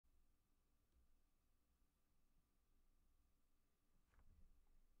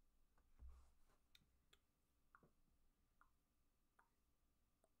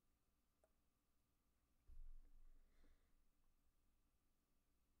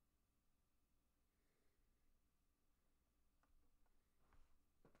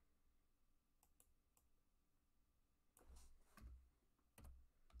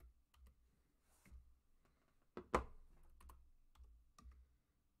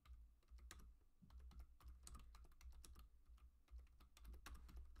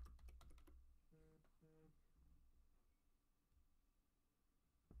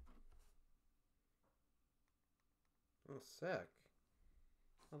Oh, sick.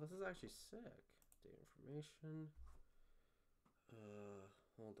 Oh, this is actually sick. Data information.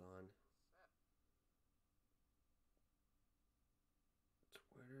 Hold on.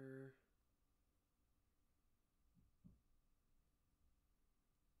 Twitter.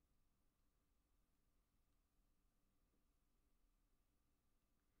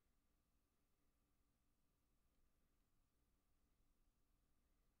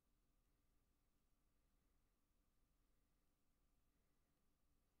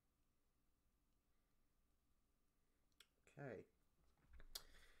 Okay.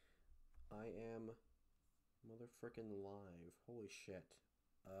 I am motherfucking live. Holy shit.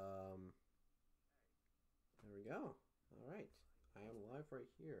 There we go. Alright. I am live right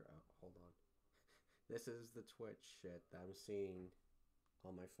here. Oh, hold on. This is the Twitch shit that I'm seeing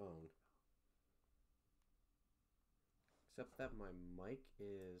on my phone. Except that my mic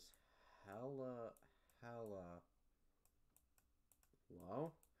is hella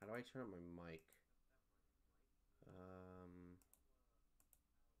low. How do I turn up my mic?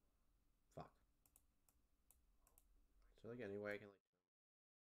 Fuck. So like anyway I can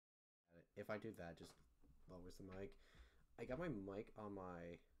like if I do that just lowers the mic. I got my mic on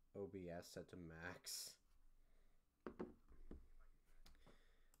my OBS set to max.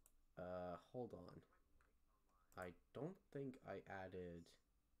 Hold on. I don't think I added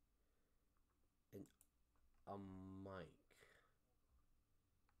a mic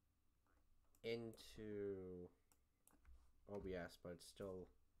into OBS, but it still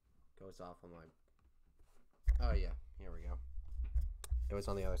goes off on my... Oh yeah, here we go. It was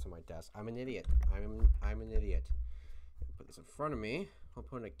on the other side of my desk. I'm an idiot. I'm an idiot. Put this in front of me. I'll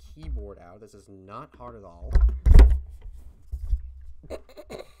put a keyboard out. This is not hard at all.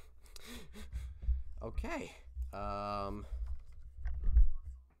 Okay.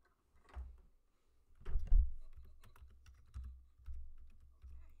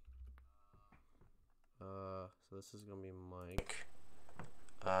 So this is gonna be mic.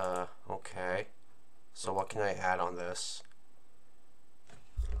 Okay. So what can I add on this?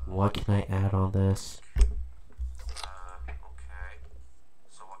 What can I add on this? Okay.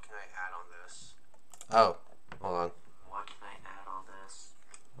 So what can I add on this? Oh, hold on. What can I add on this?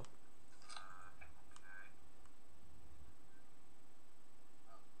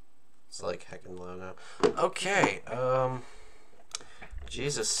 It's like heckin' low now. Okay,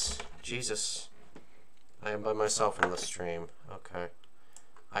 Jesus. I am by myself in the stream. Okay.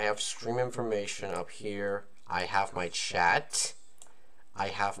 I have stream information up here. I have my chat.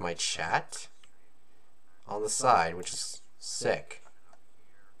 On the side, which is sick.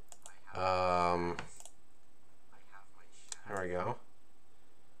 There we go.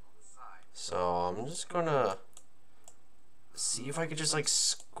 So I'm just gonna see if I could just like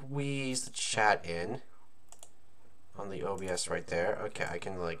squeeze the chat in on the OBS right there. Okay, I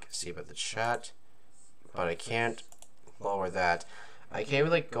can like see about the chat, but I can't lower that. I can't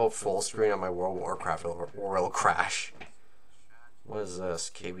even like go full screen on my World of Warcraft or it'll crash. What is this?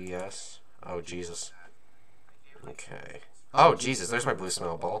 KBS? Oh Jesus. Okay. Oh Jesus, there's my blue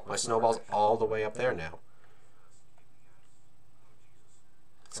snowball. My snowball's all the way up there now.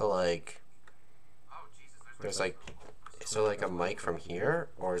 So like, there's like, is there like a mic from here,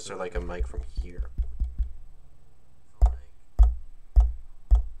 or is there like a mic from here?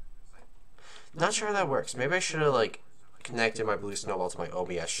 Not sure how that works. Maybe I should have like connected my blue snowball to my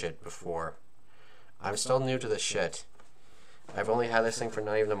OBS shit before. I'm still new to this shit. I've only had this thing for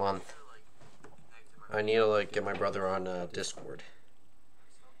not even a month. I need to like get my brother on Discord.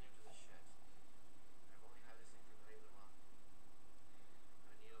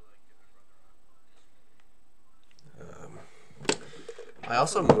 I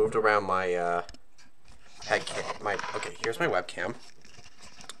also moved around my head cam. Okay, here's my webcam.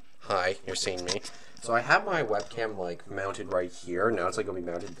 Hi, you're seeing me. So I have my webcam like mounted right here. Now it's like gonna be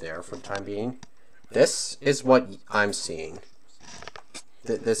mounted there for the time being. This is what I'm seeing.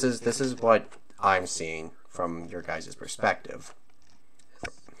 This is what I'm seeing from your guys' perspective.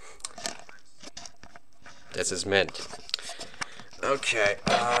 This is mint. Okay,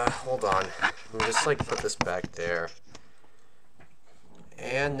 hold on. Let me just like put this back there.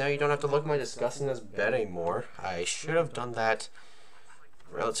 And now you don't have to look at my disgustingness bed anymore. I should have done that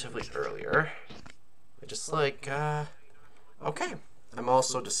relatively earlier. I just like, okay. I'm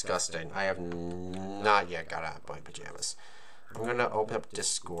also disgusting. I have not yet got out of my pajamas. I'm gonna open up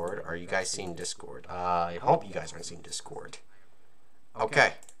Discord. Are you guys seeing Discord? I hope you guys aren't seeing Discord.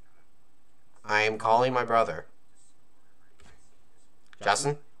 Okay. I am calling my brother.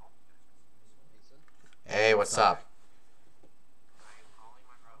 Justin? Hey, what's up?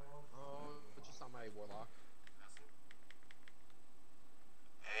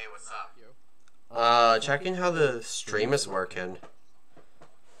 Checking how the stream is working.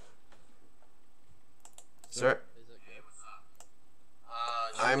 Sir,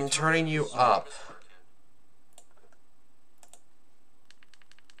 I'm turning you up.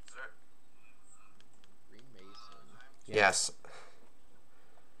 Yes.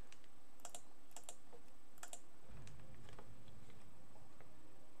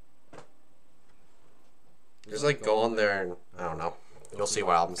 Just like go on there and I don't know. You'll see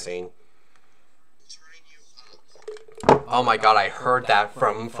what I'm seeing. Oh my god, I heard that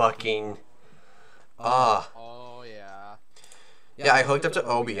from fucking Oh yeah. Yeah, I hooked up to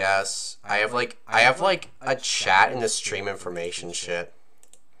OBS. I have like a chat in the stream information shit.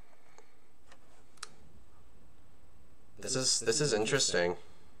 This is interesting.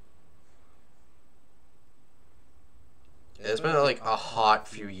 It's been like a hot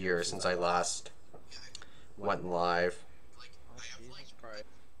few years since I last went live.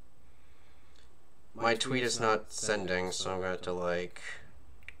 My tweet is not sending, so I'm going to have to like...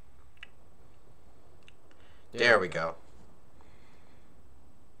 There we go.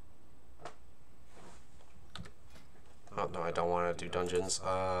 Oh, no, I don't want to do dungeons.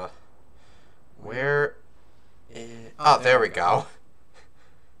 Where is... Oh, there we go.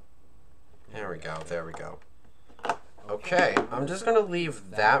 There we go, there we go. Okay, I'm just going to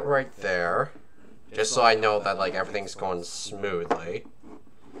leave that right there. Just so I know that, like, everything's going smoothly.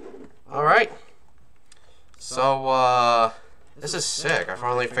 Alright. So, this is sick. I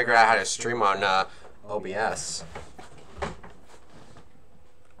finally figured out how to stream on, OBS.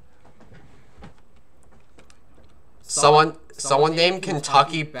 Someone named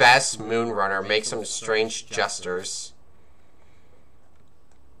Kentucky Best Moonrunner makes some strange gestures.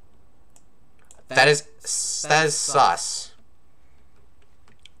 That is sus.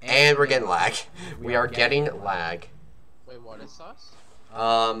 And we're getting lag. We are getting lag. Wait, what is sus?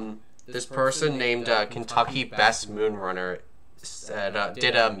 This person named Kentucky Best Moonrunner said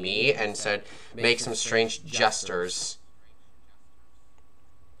did a me and said make some strange gestures.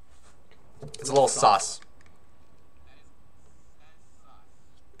 It's a little sus.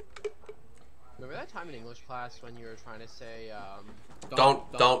 Remember that time in English class when you were trying to say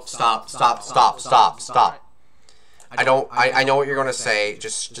Don't stop. I know what you're gonna say.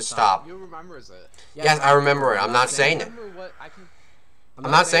 Just stop. You remembers it. Yes, I remember it. I'm not saying it. I'm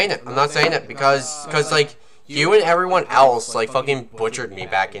not saying it. I'm not saying it because like you and everyone else like fucking butchered me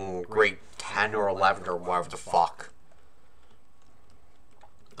back in grade 10 or 11 or whatever the fuck.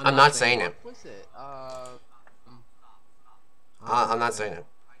 I'm not saying it. What was it? I'm not saying it.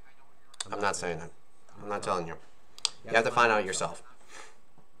 I'm not saying it. I'm not telling you. You have to find out yourself.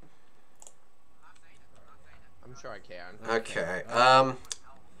 I'm sure I can. Okay.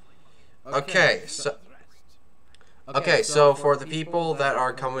 Okay, so for the people that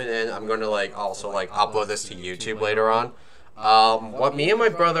are coming in, I'm going to like also like upload this to YouTube later on. What me and my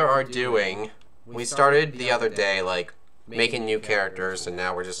brother are doing, we started the other day like making new characters, and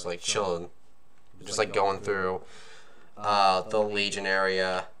now we're just like chilling, just like going through the Legion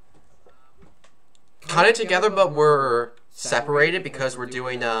area, kind of together, but we're separated because we're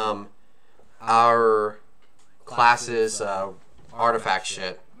doing our classes artifact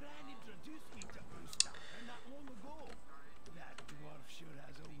shit.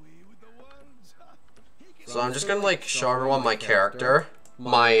 So I'm just gonna like show everyone my character,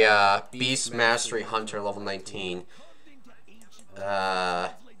 my Beast Mastery Hunter level 19.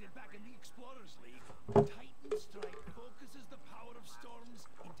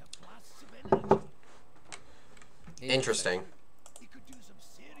 Interesting.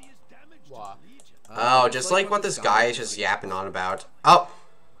 What? Oh, just like what this guy is just yapping on about. Oh.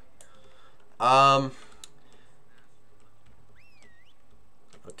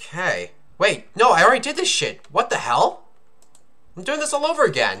 Okay. Wait, no, I already did this shit. What the hell? I'm doing this all over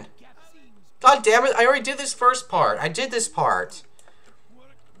again. God damn it, I already did this first part. I did this part.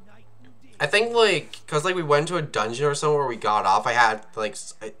 I think, like, because, like, we went to a dungeon or somewhere where we got off, I had, like,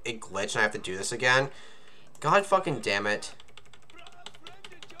 a glitch and I have to do this again. God fucking damn it.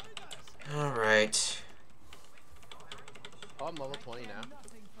 Alright. Oh, I'm level 20 now.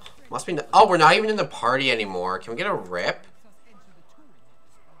 Must be... Oh, we're not even in the party anymore. Can we get a rip?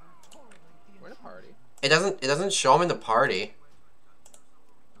 We're in a party. It doesn't show him in the party.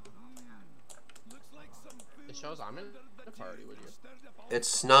 It shows I'm in a party with you.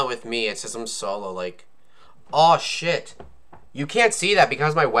 It's not with me. It says I'm solo, like... Oh, shit. You can't see that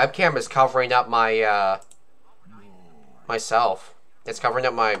because my webcam is covering up my, myself. It's covering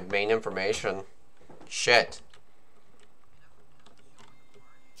up my main information. Shit.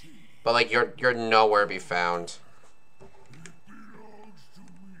 But, like, you're nowhere to be found.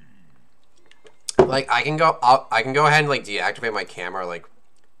 Like, I can go ahead and, like, deactivate my camera, like,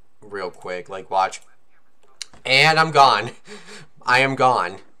 real quick. Like, watch. And I'm gone. I am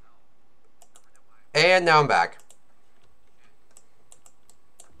gone. And now I'm back.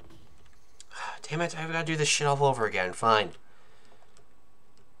 Damn it, I've got to do this shit all over again. Fine.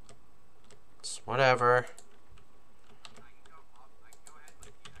 It's whatever.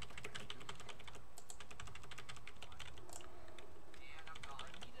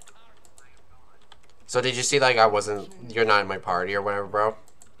 So did you see, like, you're not in my party or whatever, bro?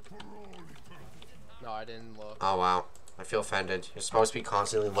 No, I didn't look. Oh, wow. I feel offended. You're supposed to be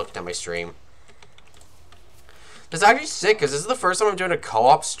constantly looking at my stream. That's actually sick, because this is the first time I'm doing a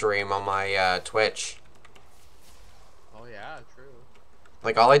co-op stream on my, Twitch. Oh, yeah, true.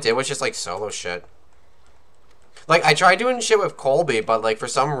 Like, all I did was just, like, solo shit. Like, I tried doing shit with Colby, but, like, for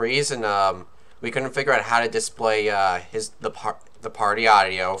some reason, we couldn't figure out how to display, the party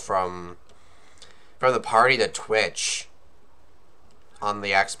audio from the party to Twitch on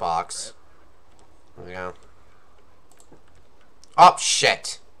the Xbox. There we go. Oh,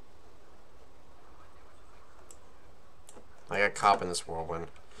 shit. I got caught up in this whirlwind.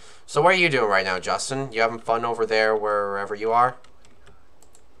 So what are you doing right now, Justin? You having fun over there wherever you are?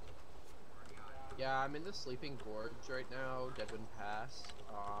 Yeah, I'm in the Sleeping Gorge right now, Deadwind Pass.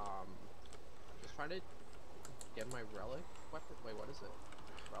 Just trying to get my relic weapon. Wait, what is it?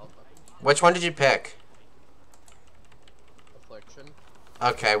 Relic weapon? Which one did you pick? Affliction.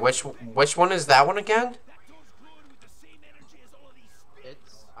 Okay, which one is that one again?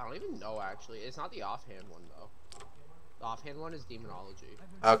 I don't even know, actually. It's not the offhand one, though. The offhand one is Demonology.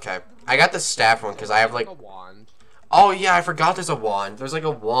 Okay. I got the staff one, because I have, like... a wand. Oh, yeah, I forgot there's a wand. There's, like,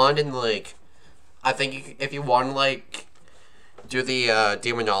 a wand and, like... I think if you want, like... do the,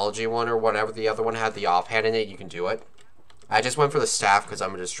 Demonology one or whatever, the other one had the offhand in it, you can do it. I just went for the staff, because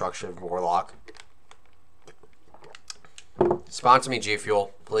I'm a Destruction Warlock. Sponsor me, G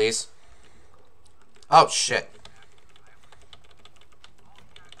Fuel, please. Oh, shit.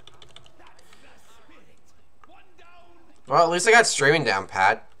 Well, at least I got streaming down,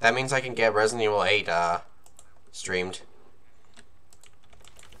 Pat. That means I can get Resident Evil 8, streamed.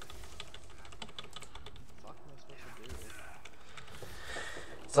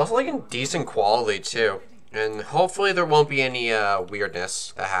 It's also, like, in decent quality, too. And hopefully there won't be any,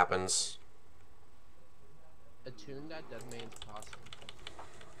 weirdness that happens. Attune that dead man's possum.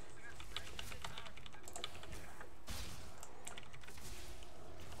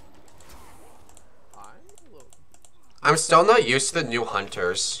 I'm still not used to the new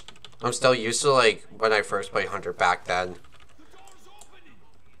hunters. I'm still used to, like, when I first played Hunter back then.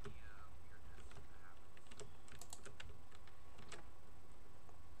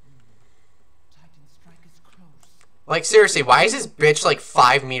 Like, seriously, why is this bitch, like,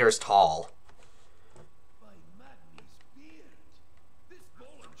 5 meters tall?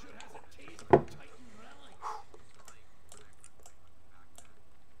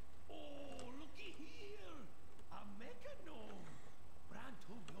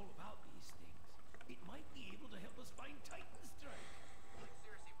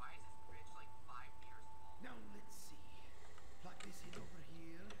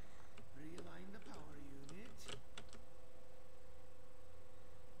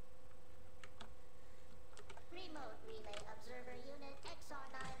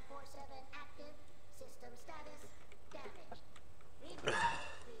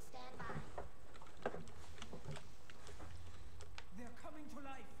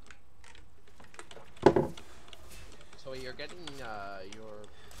 So you're getting,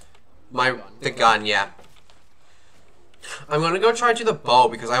 The gun, yeah. I'm gonna go try to do the bow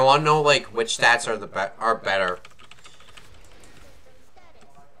because I want to know, like, which stats are better.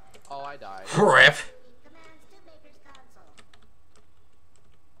 Oh, I died. Rip.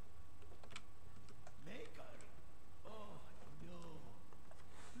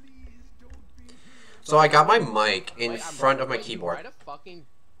 So I got my mic in front of my keyboard.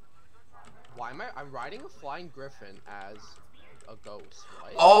 I'm riding a flying griffin as a ghost,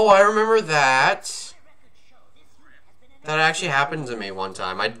 right? Oh, I remember that. That actually happened to me one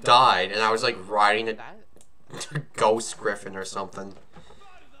time. I died, and I was, like, riding a ghost griffin or something.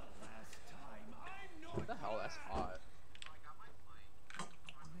 What the hell? That's hot.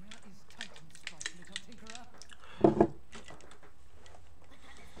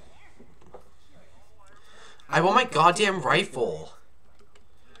 I want my goddamn rifle.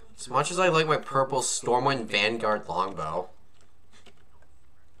 As much as I like my purple Stormwind Vanguard longbow.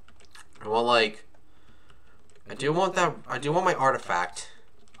 I want, like... I do want my artifact.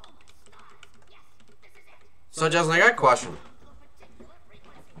 So, Justin, I got a question.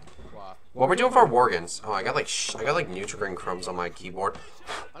 What? What we're doing for our Worgans? Oh, I got like Nutrigrain crumbs on my keyboard.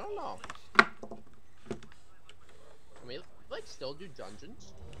 I don't know. Can we like still do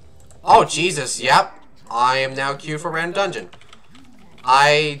dungeons? Oh Jesus! Yep. I am now queued for random dungeon.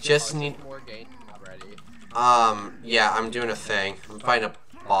 I just need. More game already. Yeah, I'm doing a thing. I'm fighting a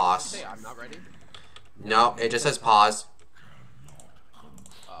boss. Hey, I'm not ready. No, it just says pause.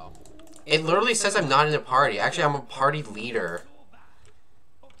 Oh. It literally says I'm not in a party. Actually, I'm a party leader.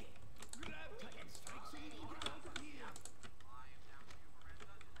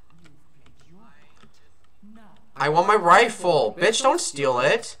 I want my rifle. Bitch, don't steal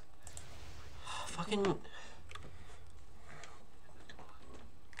it. Fucking.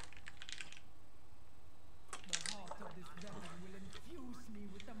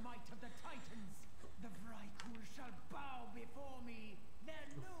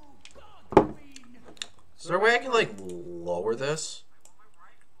 Is there a way I can, like, lower this?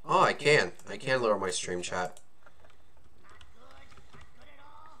 Oh, I can. I can lower my stream chat.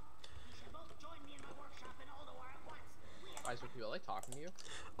 Why is people like talking to you?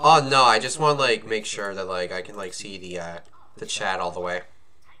 Oh, no, I just want to, like, make sure that, like, I can, like, see the chat all the way.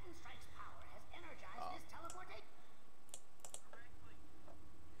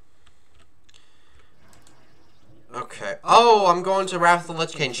 Okay. Oh, I'm going to Wrath of the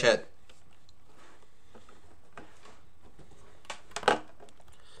Lich King shit.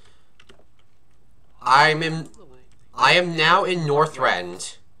 I am now in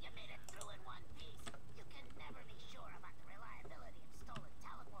Northrend.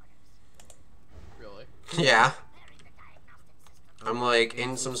 Really? Yeah. I'm like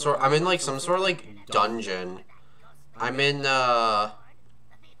in some sort. I'm in like some sort of like dungeon. I'm in oh,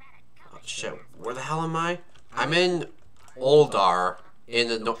 shit. Where the hell am I? I'm in Oldar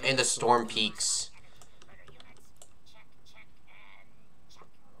in the Storm Peaks.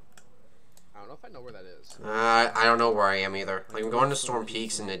 I don't know if I know where that is. I don't know where I am either. Like, I'm going to Storm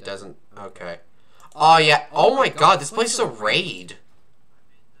Peaks and it doesn't. Okay. Oh yeah. Oh my God, this place is a raid.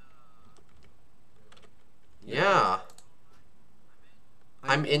 Yeah.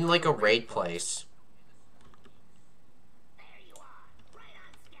 I'm in like a raid place.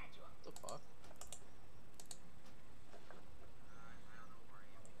 What the fuck?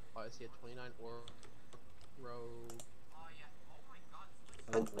 Oh, I see a 29 orc rogue.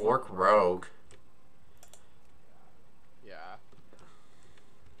 An orc rogue. Yeah.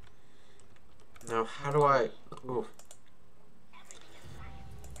 Now, how do I... Ooh.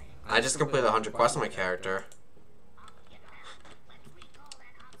 I just completed 100 quests on my character.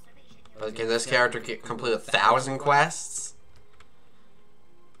 But can this character complete 1,000 quests?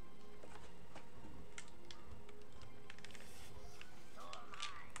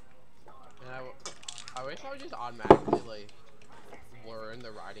 And I wish I would just automatically, like, learn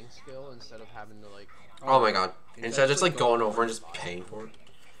the riding skill instead of having to, like... Oh my God. Instead of just, like, going over and just paying for it.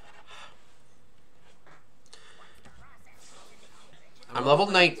 I'm level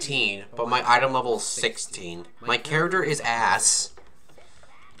 19, but my item level is 16. My character is ass.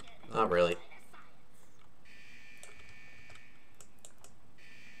 Not really.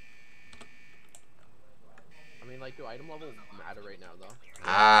 I mean, like, do item levels matter right now, though?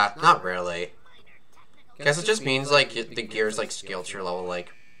 Not really. Guess it just means, like, the gear's, like, skill tier level.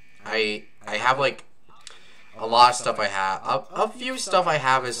 Like, I have, like, a lot of stuff I have. A few stuff I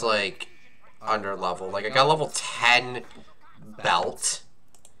have is, like, under level. Like, I got level 10 belt.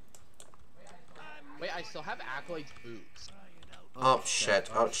 Wait, I still have Acolyte's boots. Oh, shit.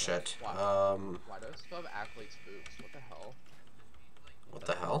 Oh, shit. Why do I still have Acolyte's boots? What the hell? What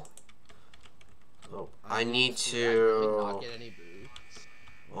the hell? Oh, I need Did I really not to... get any boots?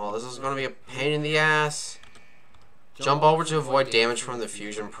 Well, this is gonna be a pain in the ass. Jump over to avoid damage from the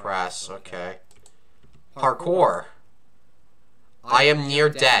fusion press. Okay. Parkour. I am near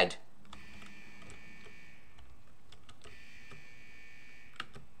dead.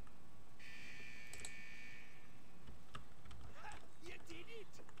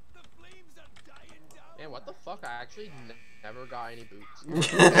 Man, what the fuck? I actually never got any boots.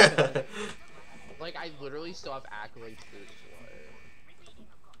 Like, I literally still have Acolyte's boots.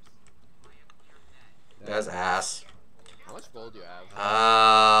 What? That's ass. How much gold do you have?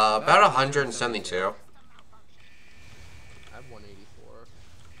 About 172. I have 184.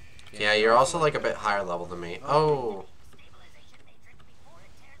 Yeah, you're also like a bit higher level than me. Oh.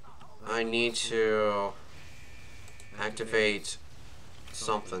 I need to activate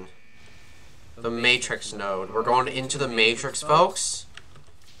something. The Matrix node. We're going into the Matrix, folks.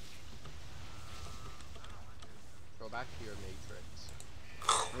 Go back to your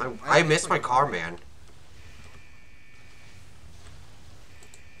Matrix. I missed my car, man.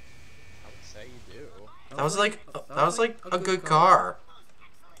 I bet you do. That was like a good car.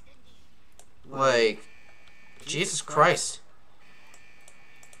 Like, Jesus Christ.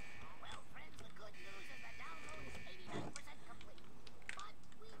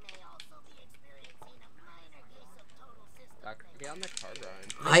 Get on the car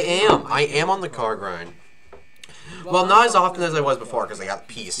grind. I am on the car grind. Well, not as often as I was before because I got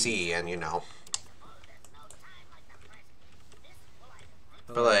PC and, you know.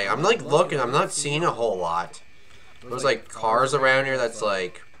 But, like, I'm, like, looking. I'm not seeing a whole lot. There's, like, cars around here that's,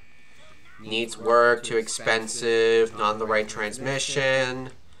 like, needs work, too expensive, not the right transmission,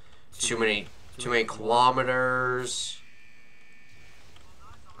 too many kilometers.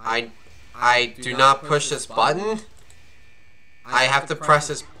 I do not push this button. I have to press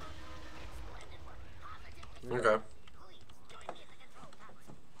this. Okay.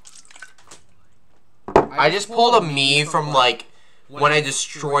 I just pulled a me from, like, when I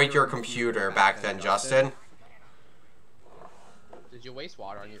destroyed your computer back then, Justin. Did you waste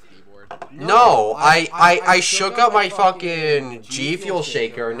water on your keyboard? No, I shook up my fucking G Fuel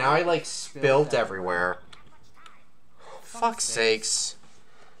shaker and now I, like, spilled everywhere. Fuck's sakes.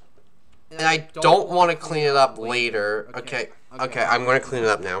 And I don't want to clean it up later. Okay, I'm going to clean it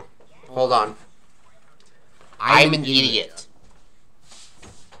up now. Hold on. I'm an idiot.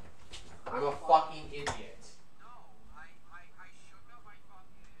 I'm a fucking idiot.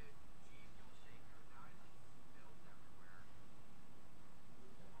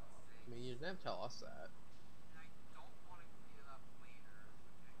 I mean, you didn't have to tell us that.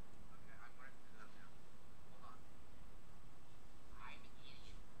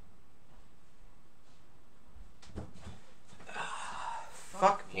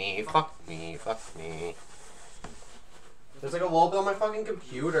 Fuck me, fuck me, fuck me. There's like a little bit on my fucking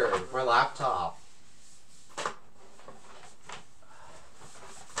computer, my laptop.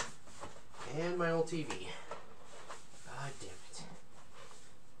 And my old TV. God damn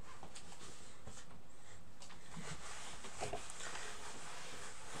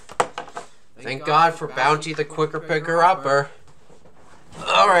it. Thank God for Bounty the quicker picker upper.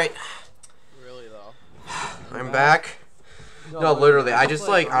 Alright. Really, though? I'm back. No, literally, I just,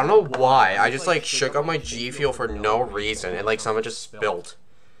 like, I don't know why. I just, like, shook up my G Fuel for no reason, and, like, some of it just spilled.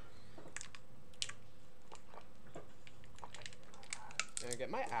 I'm gonna get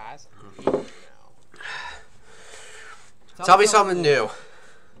my ass beat now. Tell me something new.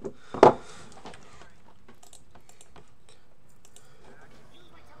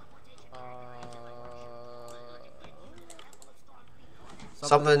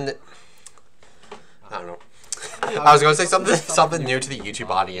 Something... I don't know. I was gonna say something new to the YouTube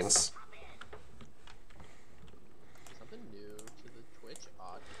audience. Something new to the Twitch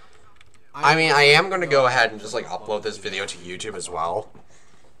audience. I mean, I am gonna go ahead and just like upload this video to YouTube as well.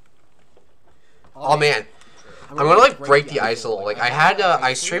 Oh man, I'm gonna like break the ice a little. Like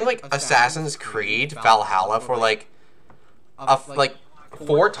I streamed like Assassin's Creed Valhalla for like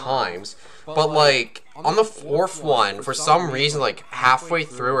 4 times, but like on the 4th one, for some reason, like halfway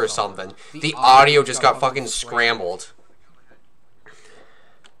through or something, the audio just got fucking scrambled.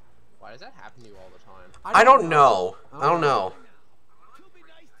 Why does that happen to you all the time? I don't know. I don't know.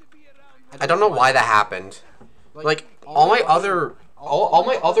 I don't know why that happened. Like all my other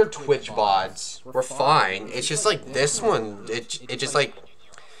Twitch VODs were fine. It's just like this one. It just like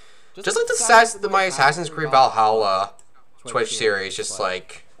my Assassin's Creed Valhalla Twitch series just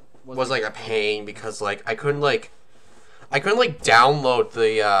like was like a pain because like I couldn't like download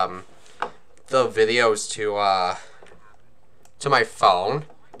the videos to my phone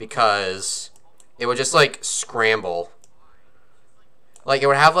because it would just like scramble. Like it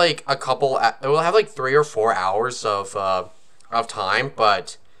would have like it will have like 3 or 4 hours of time,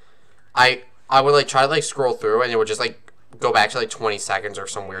 but I would like try to like scroll through and it would just like go back to like 20 seconds or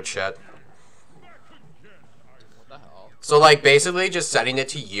some weird shit. So, like, basically, just setting it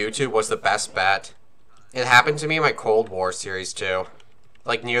to YouTube was the best bet. It happened to me in my Cold War series, too.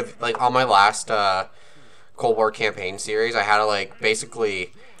 Like, on my last, Cold War campaign series, I had to, like,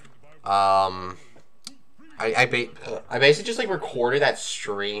 basically, I basically just, like, recorded that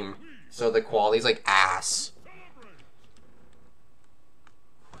stream, so the quality's, like, ass.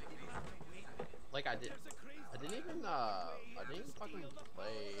 Like, I didn't even fucking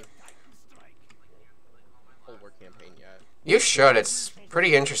play Cold War campaign yet. You should. It's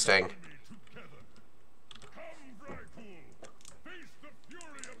pretty interesting.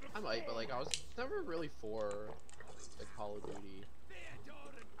 I might, but like I was never really for the Call of Duty.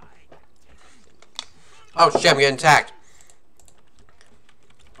 Oh shit! I'm getting attacked.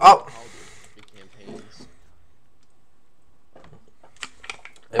 Oh. Call of Duty campaigns.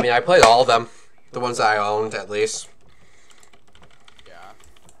 I mean, I played all of them. The ones that I owned, at least. Yeah.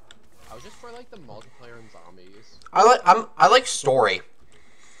 I was just for like the multiplayer and zombies. I like story.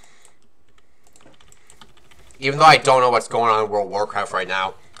 Even though I don't know what's going on in World of Warcraft right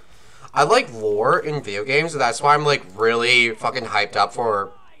now. I like lore in video games, and that's why I'm like really fucking hyped up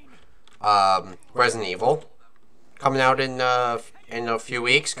for Resident Evil coming out in a few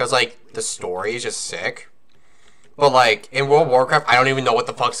weeks, because like the story is just sick. But like in World of Warcraft, I don't even know what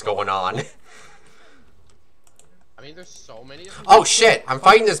the fuck's going on. I mean, there's so many. Oh shit! I'm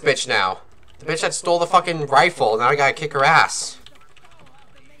fighting this bitch now. The bitch that stole the fucking rifle. Now I gotta kick her ass.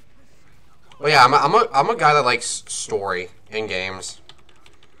 But yeah, I'm a guy that likes story in games.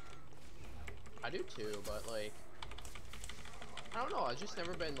 I do too, but like, I don't know. I've just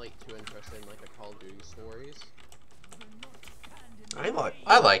never been like too interested in like a Call of Duty stories. I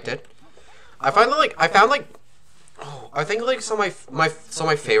liked it. I found I think like some of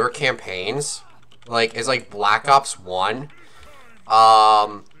my favorite campaigns is like Black Ops 1.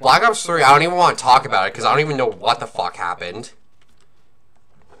 Black Ops 3, I don't even want to talk about it because I don't even know what the fuck happened.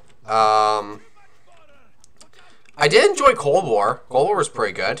 I did enjoy Cold War. Cold War was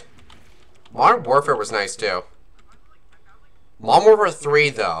pretty good. Modern Warfare was nice too. Modern Warfare 3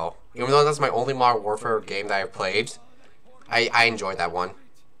 though, even though that's my only Modern Warfare game that I've played, I enjoyed that one.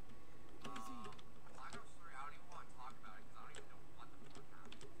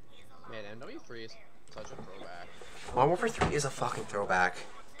 Man, MW3 is such a throwback. Modern Warfare 3 is a fucking throwback.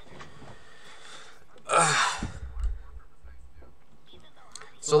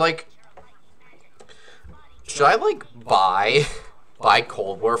 So like, should I like buy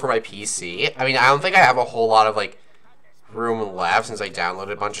Cold War for my PC? I mean, I don't think I have a whole lot of like room left since I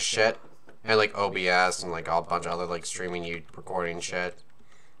downloaded a bunch of shit and like OBS and like a bunch of other like streaming recording shit,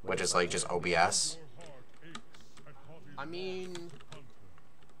 which is like just OBS. I mean,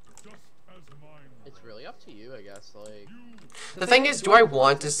 it's really up to you, I guess. Like, the thing is, do I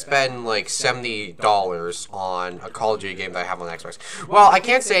want to spend like $70 on a Call of Duty game that I have on Xbox? Well, I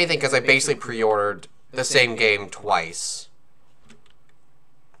can't say anything because I basically pre-ordered the same game twice.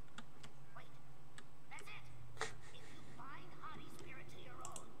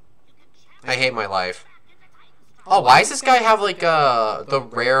 I hate my life. Oh, why does this guy have like the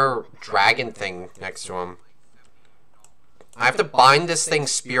rare dragon thing next to him? I have to bind this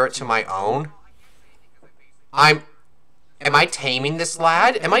thing's spirit to my own. Am I taming this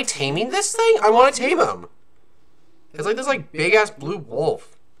lad? Am I taming this thing? I want to tame him. It's like this like big ass blue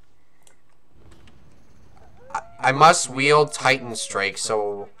wolf. I must wield Titan Strike,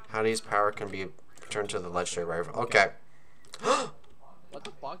 so Hades' power can be returned to the legendary rifle. Okay. what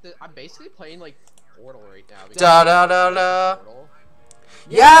the fuck? I'm basically playing like Portal right now. Da da da da.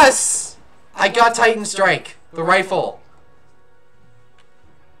 Yes! I got Titan Strike, the rifle.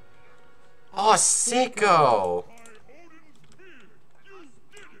 Oh, sicko.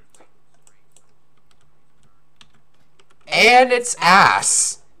 And it's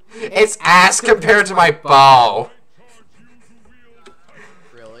ass. It's ass compared to my bow.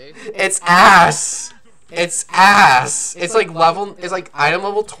 Really? It's ass. It's ass. It's like item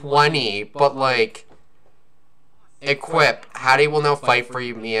level 20, but like equip. Hattie will now fight for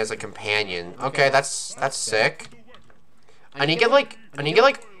me as a companion. Okay, that's sick. I need to get like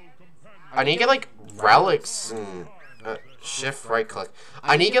relics and shift right click.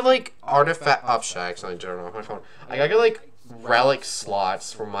 I need to get like artifact. Oh shit! I accidentally turned off my phone. I gotta get like relic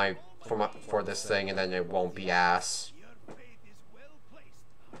slots for this thing, and then it won't be ass.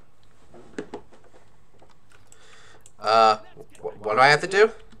 What do I have to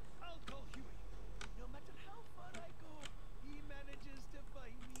do?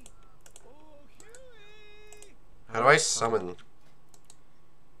 How do I summon?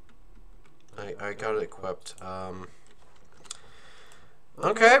 I got it equipped.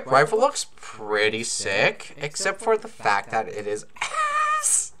 Okay, rifle looks pretty sick, except for the fact that it is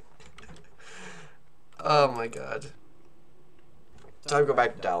ass. Oh my god. Time to go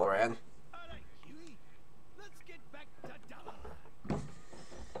back to Dalaran.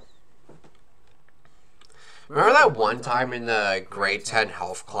 Remember that one time in the grade 10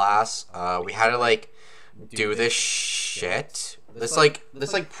 health class, we had to like do this shit? This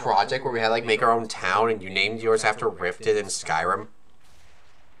project where we had like make our own town and you named yours after Rifted in Skyrim?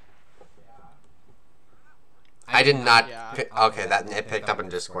 I did not okay, it picked up in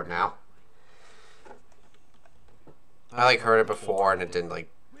Discord now. I like heard it before and it didn't like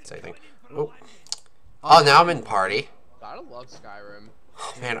say anything. Oh, now I'm in party. I love Skyrim.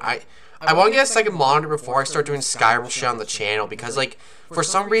 Man, I want to get a second monitor before I start doing Skyrim shit on the channel because like for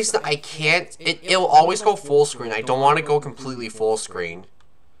some reason I can't. It'll always go full screen. I don't want to go completely full screen.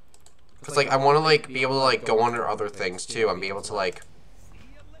 Cause like I want to like be able to like go under other things too, and be able to like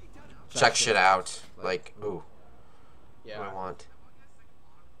check shit out. Like, ooh, Yeah. what do I want?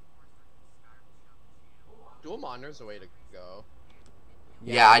 Dual monitor's the way to go.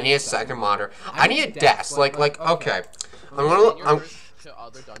 Yeah, I need a second monitor. I need a desk. Like, okay. I'm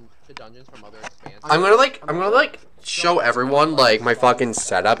To dungeons from other expansions. I'm gonna like show everyone like my fucking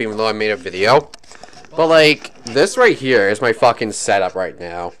setup, even though I made a video. But like this right here is my fucking setup right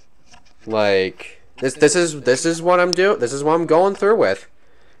now. Like this is what I'm doing. This is what I'm going through with.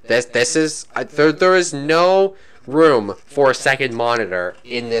 This is there is no room for a second monitor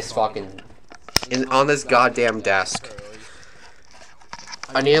in this fucking on this goddamn desk.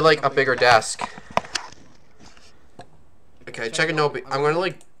 I need like a bigger desk. Okay, checking OB. I'm gonna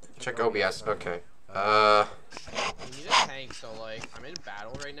like check OBS. Okay. We need a tank, so like I'm in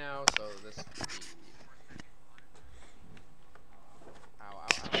battle right now, so this could be... Ow.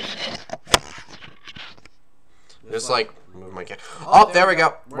 Just like move my camera. Oh, there we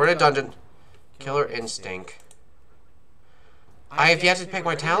go. We're in a dungeon. Killer instinct. I have yet to pick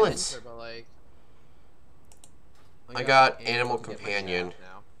my talents. I got animal companion.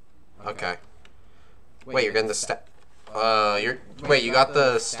 Okay. Wait, you're getting the staff. You got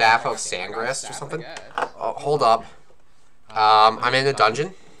the staff of Sangrist or something? Oh, hold up. I'm in the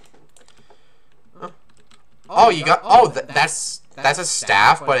dungeon. Oh, you got. Oh, that's a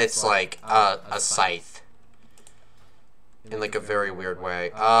staff, but it's like a scythe. In like a very weird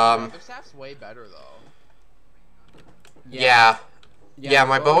way. The staff's way better though. Yeah. Yeah,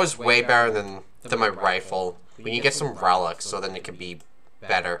 my bow is way better than my rifle. We need to get some relics so then it can be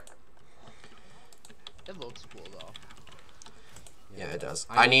better. It looks cool though. Yeah, it does.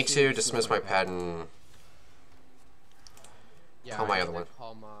 I need to dismiss my pet and call my other one.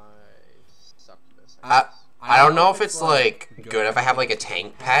 Call my succubus. I don't know if it's like good if I have like a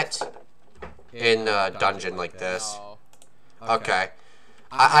tank pet in a dungeon like this. No. Okay.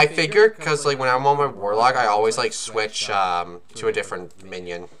 I figured because like when I'm on my warlock, I always like switch to a different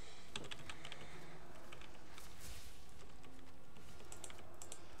minion.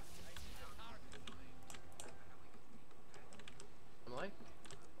 I'm like,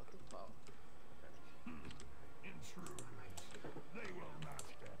 what the fuck?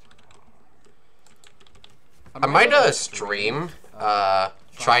 I might stream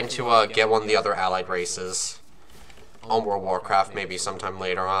trying to get one of the other allied races on World of Warcraft maybe sometime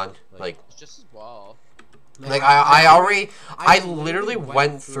later on. Like Just as well. Like, I literally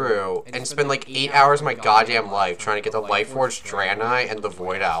went through and spent like 8 hours of my goddamn life trying to get the Lightforged Draenei and the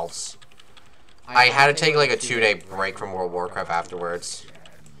Void Elves. I had to take like a 2-day break from World of Warcraft afterwards.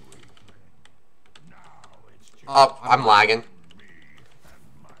 Oh, I'm lagging.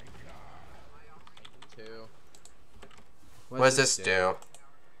 What does this do?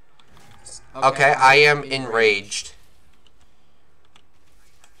 Okay, I am enraged.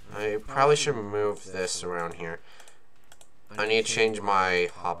 I probably should move this around here. I need to change my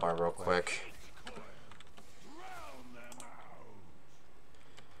hotbar real quick.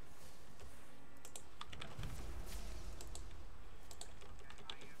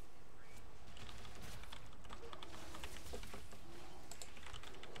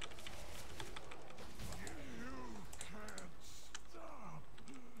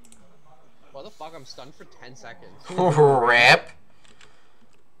 What the fuck? I'm stunned for 10 seconds. Rip.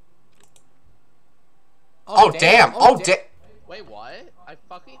 Oh, damn. Oh, damn. Wait, what? I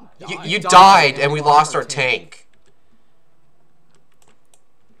fucking died. You died and we lost our tank.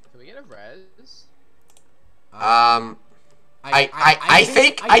 Can we get a res? I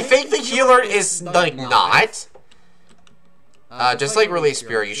think the healer is like not. Just like release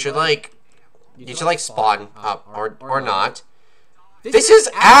spirit, you should like spawn up or not. This is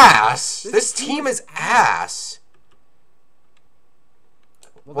ass. This team is ass.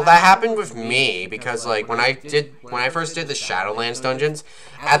 Well, that happened with me because like when I first did the Shadowlands dungeons,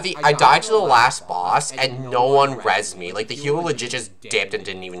 I died to the last boss and no one rezzed me. Like the healer legit just dipped and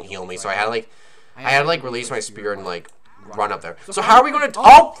didn't even heal me, so I had to release my spear and like run up there. So how are we gonna?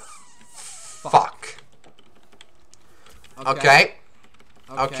 Oh, fuck. Okay.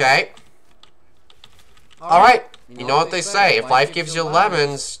 Okay. All right. You know what they say: if life gives you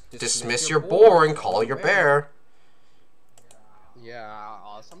lemons, dismiss your boar and call your bear. Yeah,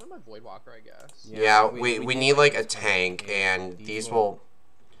 I'll summon my Voidwalker, I guess. Yeah, we need like a tank, and these will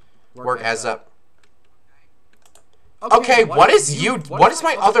work as a. Okay, what is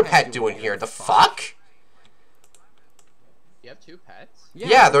my other pet doing here? The fuck? You have 2 pets?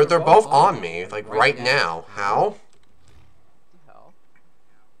 Yeah, they're both on me, like right now. How? What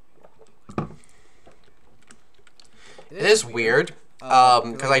the hell? It is weird.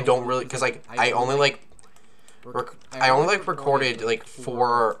 because I don't really, because like I only like recorded like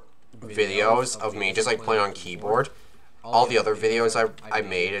 4 videos of me just like playing on keyboard. All the other videos I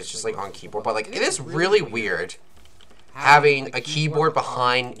made is just like on keyboard, but like it is really weird having a keyboard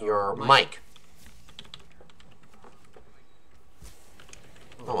behind your mic.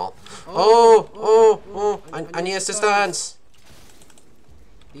 Oh well. Oh, I need assistance.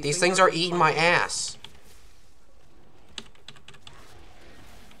 These things are eating my ass.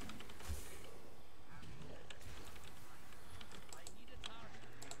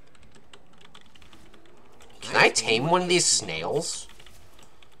 Can I tame one of these snails?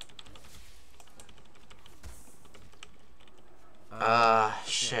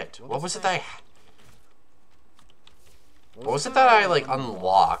 Shit. What was it that I like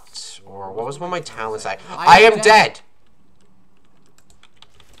unlocked? Or what was one of my talents I am dead!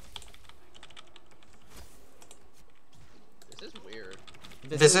 This is weird.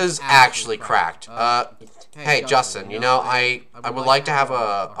 This is actually cracked. Hey Justin, you know, I would like to have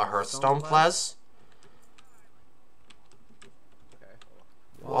a Hearthstone ples. Okay.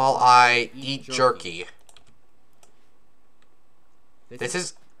 While I eat jerky. This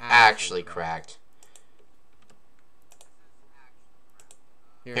is actually cracked.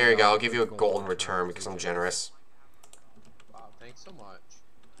 Here you go, I'll give you a golden return because I'm generous. Wow, thanks so much.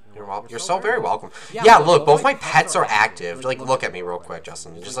 You're so very welcome. Yeah, look, both my pets are active. Like, look at me real quick,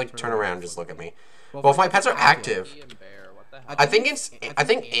 Justin. Just like turn around, just look at me. Both my pets are active. I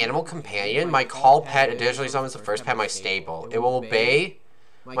think Animal Companion, my call pet, additionally summons the first pet in my stable. It will obey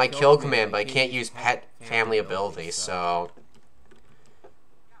my kill command, but I can't use pet family abilities, so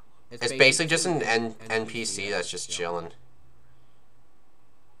it's basically just an NPC that's just chilling.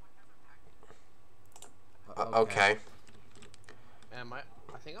 Okay. Man,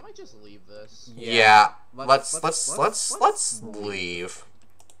 I think I might just leave this. Yeah. Let's leave.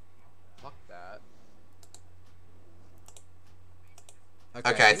 Fuck that.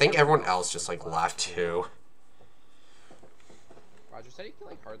 Okay, I think everyone else just like left too. Roger said he can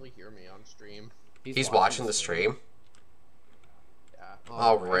like hardly hear me on stream. He's watching the stream. Yeah.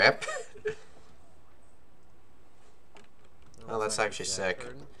 Oh, rip. Oh, that's actually sick.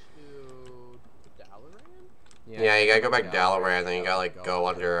 Turn to Dalaran? Yeah, you gotta go back Dalaran, then you gotta like go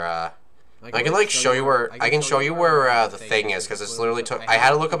under. I can like show you where the thing is, because it's literally took. I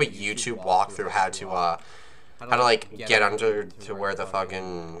had to look up a YouTube walkthrough how to like get under to where the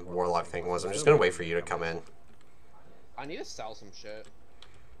fucking warlock thing was. I'm just gonna wait for you to come in. I need to sell some shit.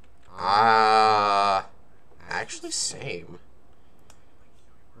 Actually, same.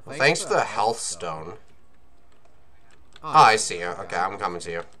 Well, thanks for the health stone. Oh, I see you. Okay, I'm coming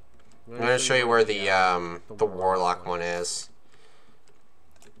to you. I'm gonna show you where the warlock one is.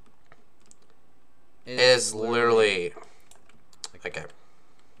 It is literally okay.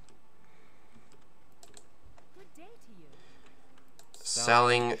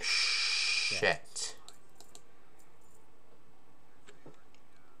 Selling shit.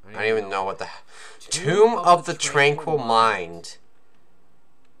 I don't even know what the Tomb of the Tranquil Mind.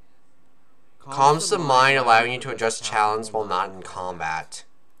 Calms the mind, allowing you to adjust challenge while not in combat.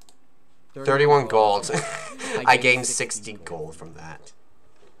 31 gold. I gained 60 gold from that.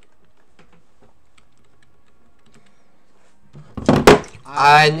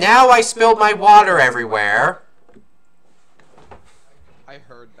 Now I spilled my water everywhere. I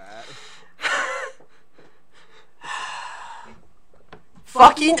heard that.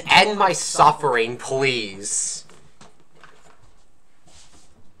 Fucking end my suffering, please.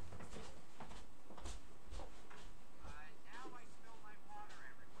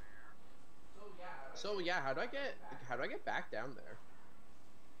 So yeah, how do I get back down there?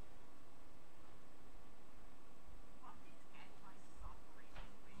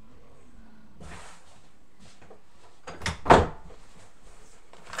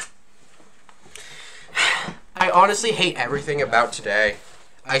 I honestly hate everything about today.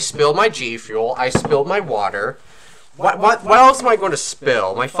 I spilled my G Fuel. I spilled my water. What else am I going to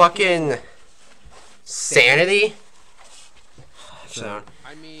spill? My fucking sanity? So,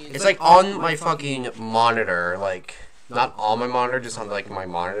 I mean, it's like on my fucking monitor. Like, not on my monitor, just on like my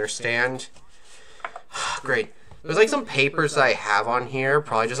monitor stand. Great. There's like some papers that I have on here.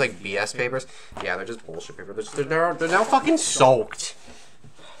 Probably just like BS papers. Yeah, they're just bullshit papers. They're now fucking soaked.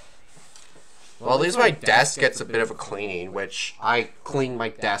 Well, at least my desk gets a bit of a cleaning, which I cleaned my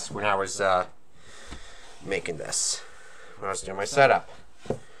desk when I was making this. When I was doing my setup.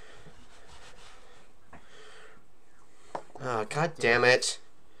 Oh, god damn it.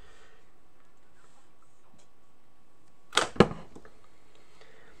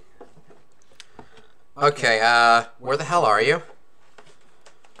 Okay, where the hell are you?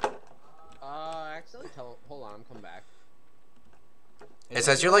 hold on, I'm coming back. It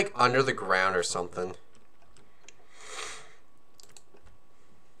says you're like under the ground or something.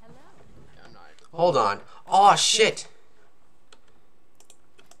 Yeah, I'm not. Hold on. Oh shit.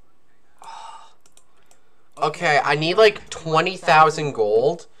 Okay, I need like 20,000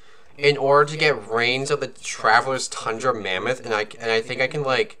 gold in order to get Reigns of the Traveler's Tundra Mammoth, and I think I can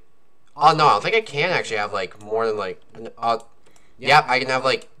like. Oh no, I don't think I can actually have like more than like. Yep, I can have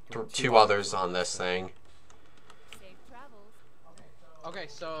like 2 others on this thing. Okay,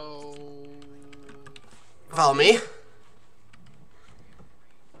 so Follow me.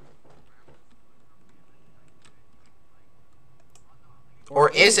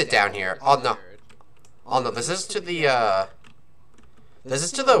 Or is it down here? Oh no. Oh no, this is to the this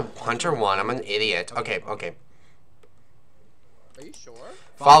is to the hunter one. I'm an idiot. Okay, okay. Are you sure?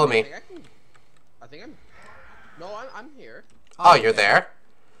 Follow me. I think I'm. No, I'm here. Oh, you're there?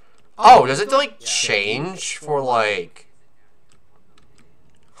 Oh, does it like change for like?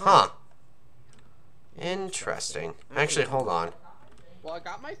 Huh. Interesting. Actually, hold on. Well, I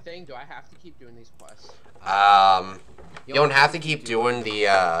got my thing. Do I have to keep doing these quests? You don't have to keep doing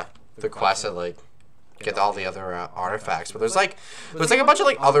the quests that like get all the other artifacts, but there's like a bunch of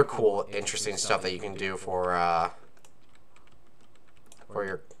like other cool, interesting stuff that you can do for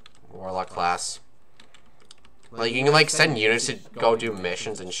your warlock class. Like you can like send units to go do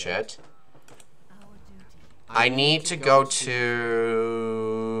missions and shit. I need to go to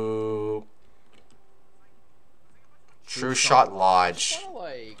True Shot Lodge. I wanna,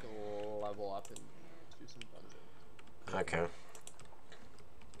 like level up and do some dungeon. Okay.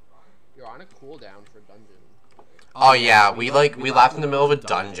 You're on a cooldown for dungeon. Oh yeah, we left in the middle of a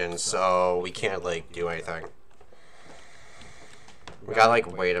dungeon, so we can't like do anything. We gotta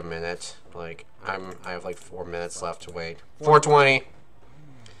like wait a minute. Like I have like 4 minutes left to wait. 4:20.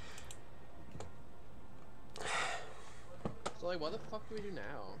 So like, what the fuck do we do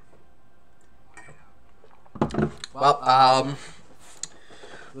now? Well,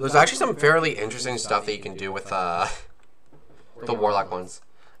 there's actually some fairly interesting stuff that you can do with the warlock ones.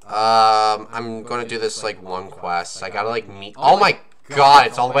 I'm gonna do this like one quest. I gotta like meet. Oh my god!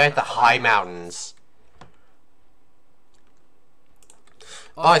 It's all the way at the high mountains.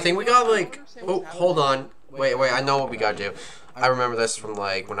 Oh, I think we got like. Oh, hold on. Wait. I know what we gotta do. I remember this from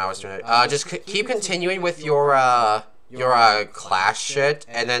like when I was doing it. Just keep continuing with your class shit,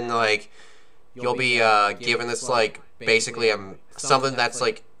 and then like you'll be given this like basically something that's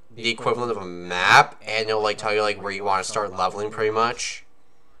like the equivalent of a map, and it'll like tell you like where you want to start leveling pretty much.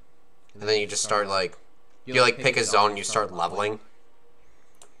 And then you just start like you like pick a zone and you start leveling.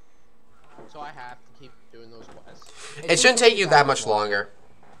 So I have to keep doing those quests. It shouldn't take you that much longer.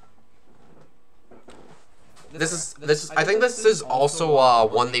 This is I think this is also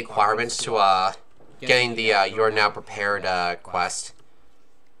one of the requirements to getting the you're now prepared quest.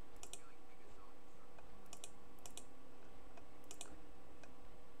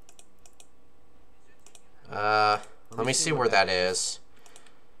 Let me see where that is.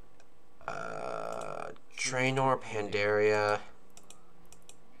 Draenor, Pandaria.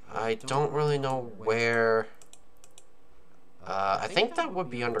 I don't really know where. I think that would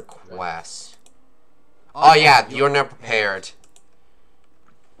be under quest. Oh yeah, you're now prepared.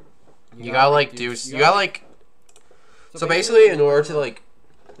 You gotta like do. You gotta like. So basically, in order to like,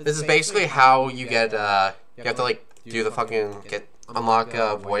 this is basically how you get. You have to like do the fucking unlock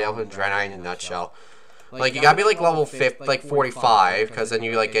Void Elf and Draenei in a nutshell. Like you gotta be like level 50, like 45, because then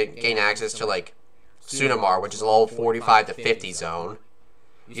you like gain access to like Sunamar, which is a level 45 to 50 zone.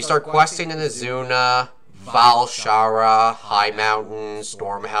 You start questing in Azuna, Valshara, High Mountain,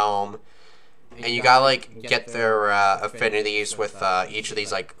 Stormhelm, and you gotta like get their affinities with each of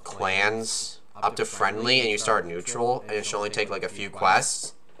these like clans up to friendly, and you start neutral, and it should only take like a few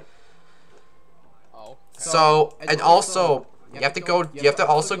quests. Oh. So and also you have to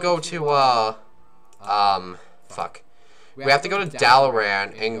also go to fuck. We have to go to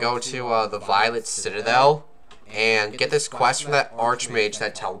Dalaran and go to the Violet Citadel and get this quest from that Archmage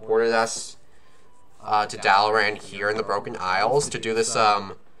that teleported us to Dalaran here in the Broken Isles to do this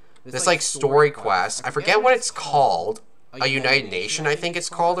this like story quest. I forget what it's called. A United Nation, I think it's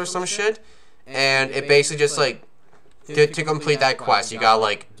called, or some shit. And it basically just like to complete that quest, you gotta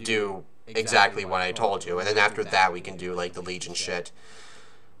like do exactly what I told you, and then after that we can do like the Legion shit.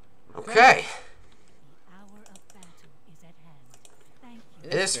 Okay.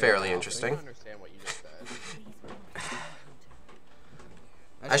 It is fairly interesting.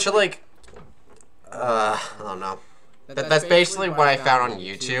 I should like, I don't know. That's basically what I found on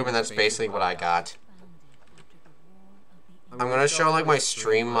YouTube, and that's basically what I got. I'm gonna show like my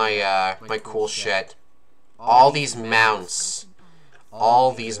stream, my cool shit. all these mounts.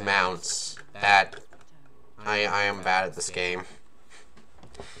 All these mounts. That I am bad at this game.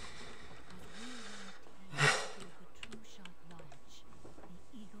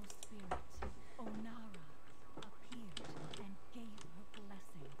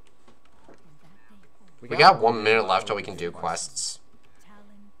 We got 1 minute left till we can do quests.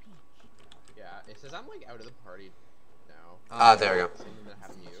 Yeah, it says I'm like out of the party now. Ah, there we go. Same thing that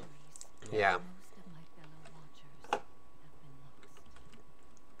happened to you. Yeah.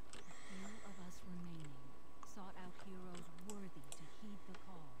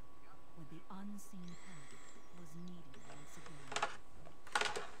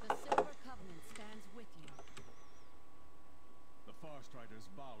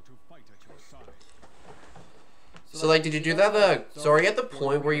 So, like, did you do that, so are you at the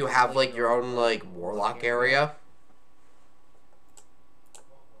point where you have, like, your own, like, warlock area?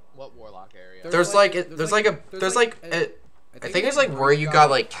 What warlock area? There's like I think it's, like, where you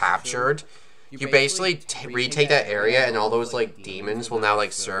got, like, captured. You basically retake that area, and all those, like, demons will now,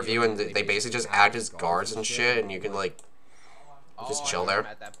 like, serve you, and they basically just act as guards and shit, and you can, like, just chill there. I'm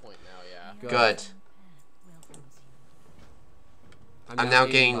at that point now, yeah. Good. I'm now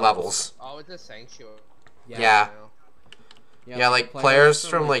gaining levels. Oh, it's a sanctuary. Yeah. Yeah, like, players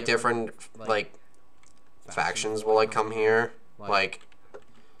from, like, different, like, factions will, like, come here. Like,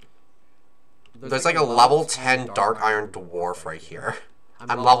 there's, like, a level 10 Dark Iron Dwarf right here.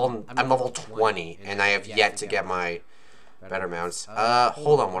 I'm level 20, and I have yet to get my better mounts.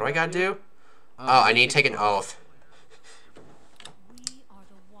 Hold on, what do I gotta do? Oh, I need to take an oath.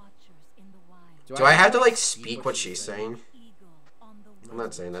 Do I have to, like, speak what she's saying? I'm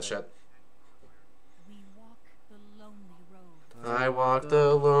not saying that shit. I walk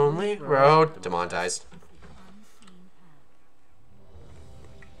the lonely road. Demonetized.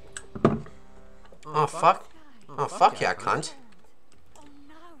 Oh, fuck. Oh, fuck yeah, cunt.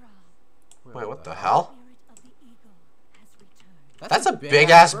 Wait, what the hell? That's a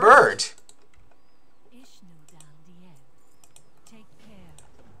big-ass bird.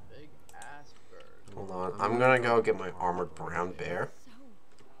 Hold on, I'm gonna go get my armored brown bear.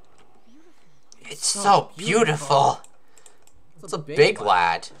 It's so beautiful. It's a big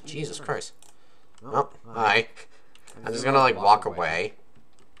lad. Jesus Christ. Oh, hi. I'm just gonna, like, walk away.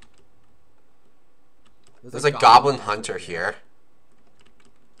 There's a goblin hunter here.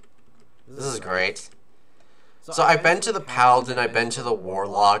 This is great. So I've been to the paladin, I've been to the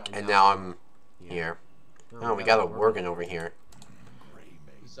warlock, and now I'm here. Oh, we got a worgen over here.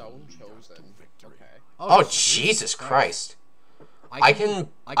 Zone chosen. Okay. Oh, Jesus Christ. I can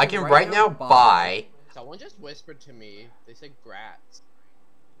right now buy... Someone just whispered to me. They said grats.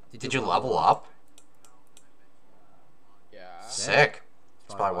 Did you level up? Yeah. Sick.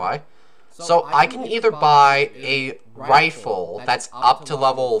 That's probably why. So I can either buy a rifle that's up to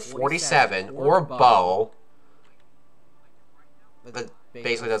level 47 or a bow. That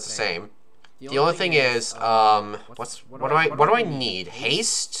basically that's the same. The only thing is, what do I need?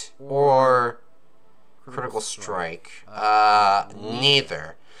 Haste or critical strike?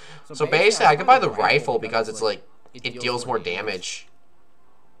 Neither. So basically, I could buy the rifle because it's like it deals more damage.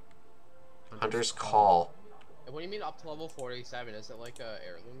 Hunter's Call. What do you mean up to level 47? Is it like a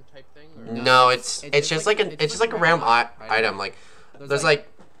heirloom type thing? Or? No, it's just like a random item. Like there's like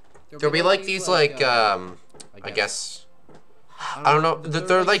there'll be like these like I guess I don't know.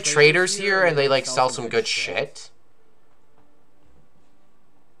 They're like traders here and they like sell some good shit.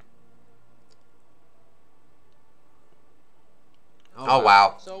 Oh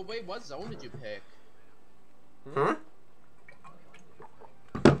wow. So wait, what zone did you pick? Hmm?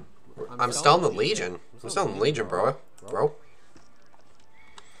 I'm still in the Legion. I'm still in the Legion, bro.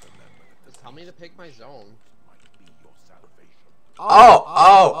 Just tell me to pick my zone.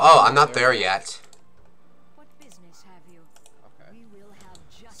 Oh, I'm not there yet. What business have you? Okay. We will have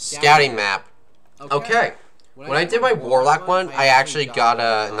just Scouting map. Okay. When I did my Warlock one, I actually got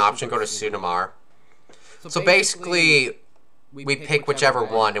an option to go to Sunamar. So basically, we pick whichever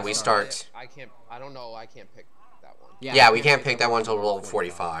one and we start. I don't know. I can't pick that one. Yeah, we can't pick that one until level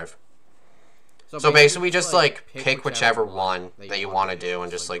 45. So basically, we just like pick whichever one that you want to do and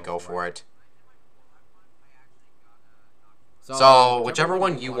just like go for it. So whichever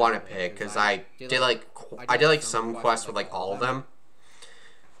one you want to pick, because I did like some quests with like all of them.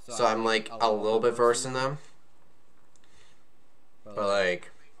 So I'm like a little bit versed in them. But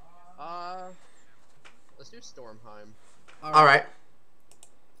like. Let's do Stormheim. All right.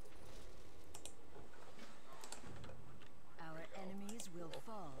 our enemies will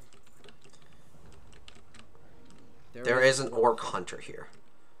fall. There is an orc hunter here.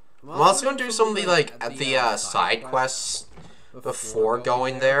 I'm also gonna do some of the like the side quests before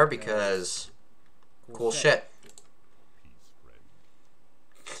going there because cool shit.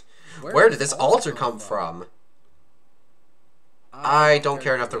 Where did this altar come from? I don't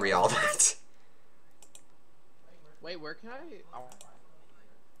care enough to read all that. Wait, where can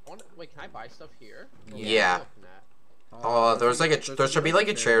wait, can I buy stuff here? Yeah. There's like there should be like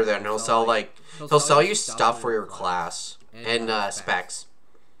a chair there, and he'll sell you stuff for your class and specs.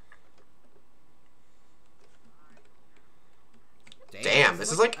 Damn,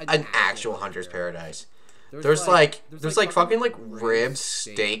 this is like an actual hunter's paradise. There's like fucking like ribs,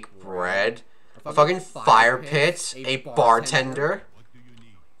 steak, bread, a fucking fire pit, a bartender,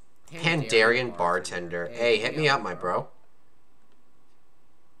 Pandarian bartender. Hey, hit me up, my bro.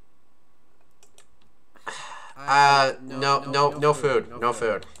 No food, no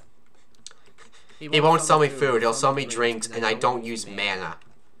food. He won't sell me food. He'll sell me drinks, and I don't use mana.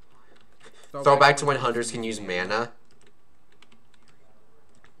 Throw back to when hunters can use mana.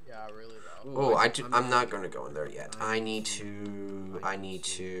 Yeah, really though. Oh, I'm not gonna go in there yet. I need to.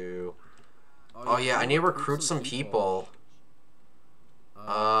 Oh yeah, I need to recruit some people.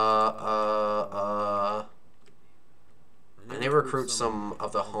 I need to recruit some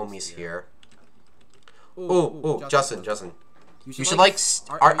of the homies here. Ooh, Justin. You should like.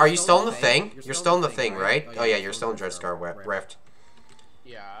 Are you still in the thing? You're still in the thing, right? Oh yeah, you're still in Dreadscar Rift.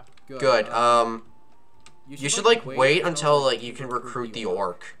 Yeah. Good. You should like wait until like you can recruit the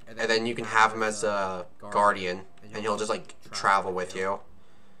orc, and then you can have him as a guardian, and he'll just like travel with you.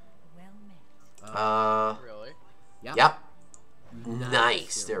 Really? Yep.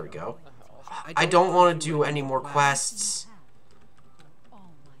 Nice. There we go. I don't want to do any more quests.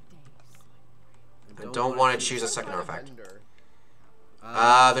 I don't want to choose a second artifact.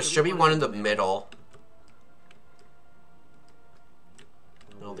 There should be one in the middle.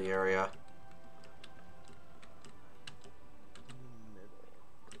 Middle of the area.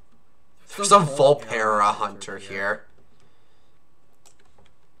 There's a Volpera hunter here.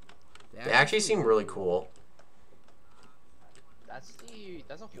 They actually seem really cool. That's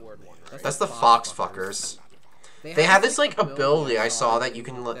a horde one, right? That's the fox fuckers. They have this like ability I saw that you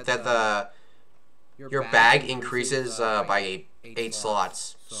can your bag increases by 8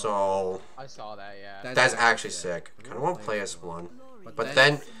 slots. So I saw that, yeah. that's actually sick. I kind of want to play as one, but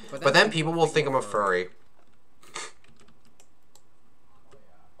then people will think I'm a furry.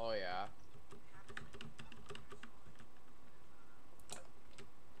 Oh yeah.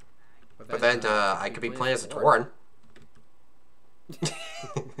 But then I could be playing as a Tauren.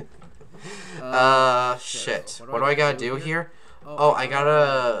 Shit. What do I gotta do here? Oh, I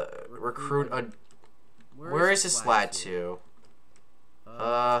gotta recruit a. Where is this lad to?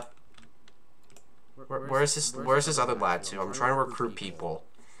 Where's this other lad to? I'm trying to recruit people.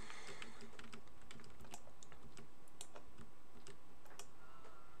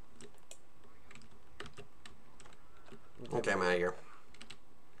 Okay, I'm out of here.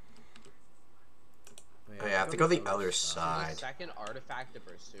 Oh yeah, I have to go the other side. Second artifact to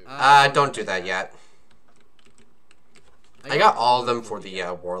pursue. Don't do that yet. I got all of them for the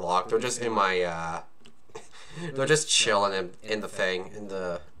warlock. They're just in my they're just chilling in the thing,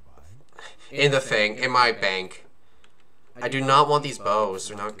 in my bank. I do not want these bows.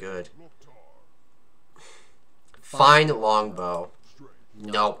 They're not good. Fine longbow.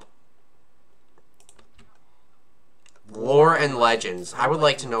 Nope. Lore and legends. I would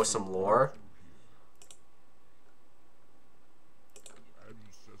like to know some lore.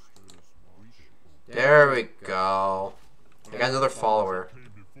 There we go. I got another follower.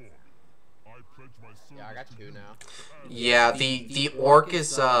 Yeah, I got 2 now. Yeah, the orc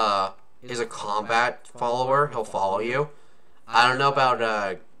is a combat follower. He'll follow you. I don't know about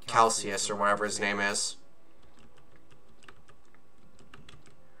Calcius or whatever his name is.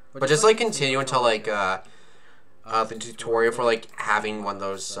 But just like continue until like the tutorial for like having one of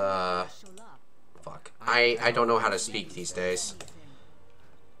those fuck. I don't know how to speak these days.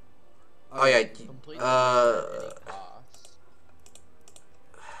 Oh yeah.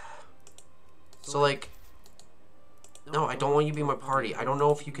 So like, no, I don't want you to be my party. I don't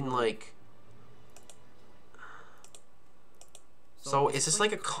know if you can like. So is this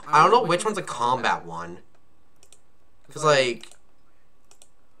like a? I don't know which one's a combat one. Cause like.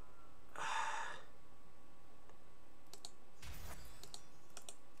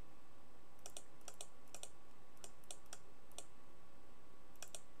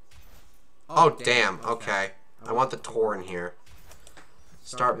 Oh damn. Okay. I want the Tauren here.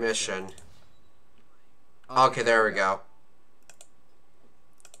 Start mission. Okay, there we go.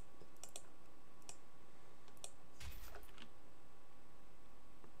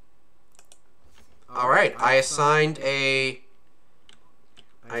 Alright, I assigned a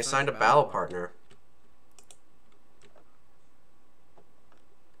battle partner.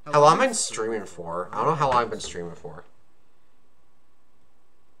 How long have I been streaming for? I don't know how long I've been streaming for.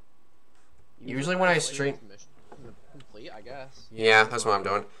 Usually when I stream... Complete, I guess. Yeah, that's what I'm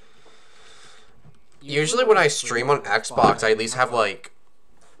doing. Usually when I stream on Xbox, I at least have like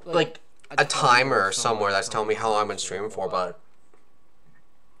a timer somewhere that's telling me how long I've been streaming for, but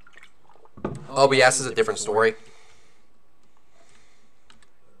OBS is a different story.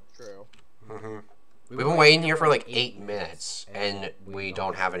 True. We've been waiting here for like 8 minutes, and we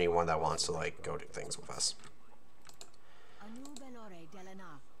don't have anyone that wants to like go do things with us.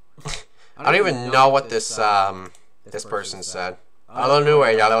 I don't even know what this this person said. I don't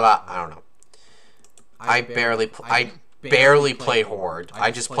know. I barely play Horde.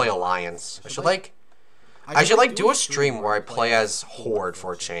 I just play Alliance. I should do a stream where I play as Horde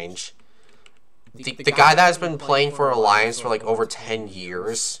for a change. The guy that has been playing for Alliance for like over 10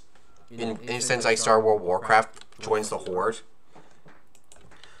 years, since I started World of Warcraft, joins the Horde.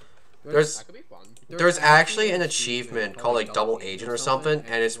 There's actually an achievement called like Double Agent or something,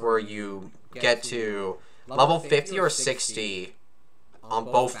 and it's where you get to level 50 or 60 on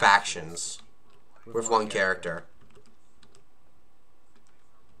both factions with one character.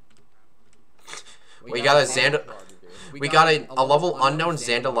 We got a level unknown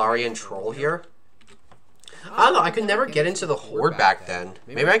Zandalarian troll here. I don't know, I could never get into the Horde back then.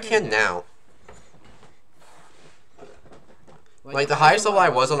 Maybe I can now. Like, the highest level I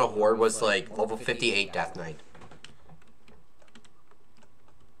was on a Horde was, like, level 58 Death Knight.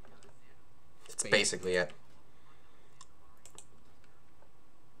 That's basically it.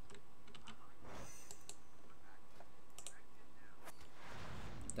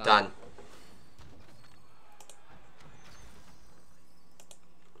 Done.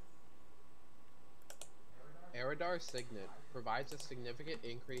 Eridar Signet provides a significant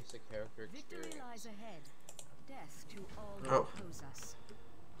increase to character experience. Death to all Oh. who oppose us.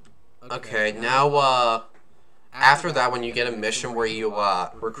 Okay, now, after that, when you get a mission where you,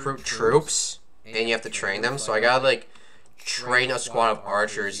 recruit troops, and you have to train them, so I gotta, like, train a squad of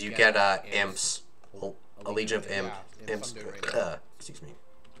archers, you get, imps. A legion of imps. Excuse me.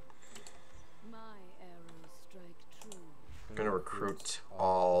 My arrows strike true. I'm gonna recruit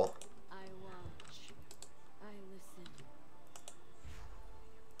all. I watch. I listen.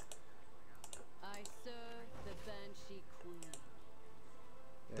 I serve the Banshee Queen.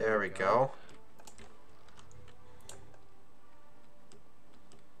 There we go.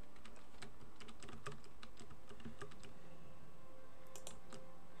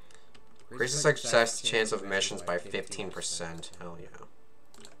 Increases success chance of missions by 15%. Hell yeah.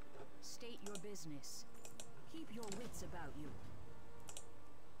 State your business. Keep your wits about you.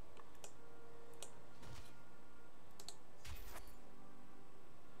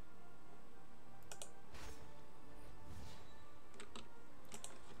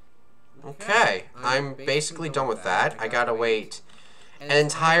 Okay, I'm basically done with that. I gotta wait an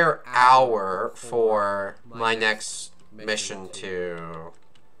entire hour for my next mission to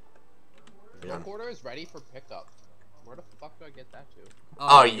be done. Recorder is ready for pickup. Where the fuck do I get that to?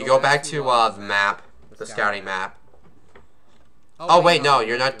 Oh, you go back to the map, the scouting map. Oh wait, no,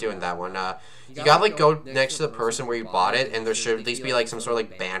 you're not doing that one. You gotta like go next to the person where you bought it, and there should at least be like some sort of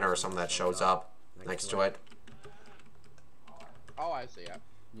like banner or something that shows up next to it. Oh, I see. Yeah.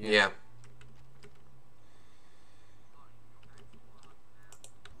 Yeah.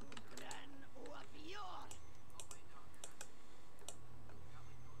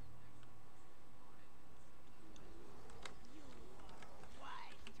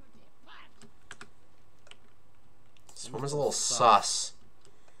 This woman's a little sus.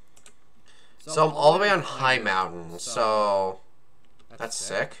 So I'm all the way on High Mountain, so that's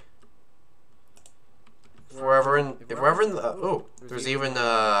sick. If we're ever in the, ooh, there's even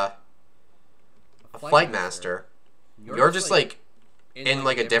a flight master. You're just like in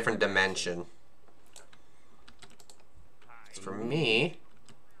like a different dimension. As for me,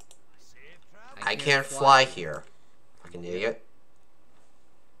 I can't fly here. Fucking idiot.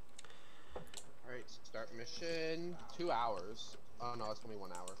 Alright, start mission. 2 hours. Oh no, it's gonna be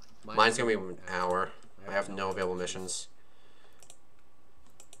 1 hour. Mine's gonna be an hour. I have no available missions.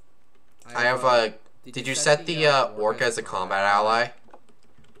 I have did you set the orc as a combat ally?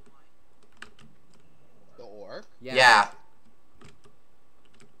 The orc? Yeah.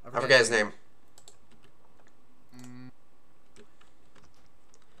 I forget his name.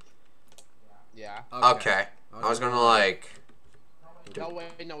 Yeah. Okay. I was gonna like. No,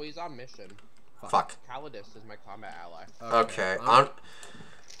 wait, no, he's on mission. Fuck. Calidus is my combat ally. Okay.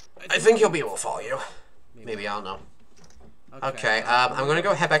 I think he'll be able to follow you. Maybe, I don't know. Okay, I'm gonna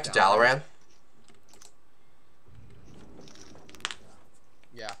go head back to Dalaran.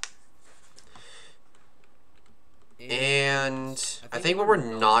 Yeah. And I think when we're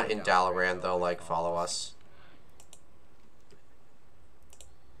not in Dalaran, they'll, like, follow us.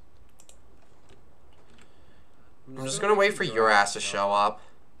 I'm just gonna wait for your ass to show up.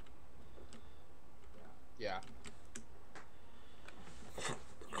 Yeah.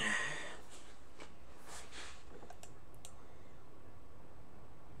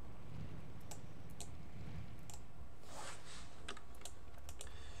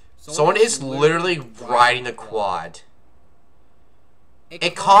 Someone is literally riding a quad.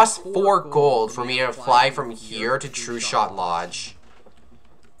 It costs 4 gold for me to fly from here to True Shot Lodge.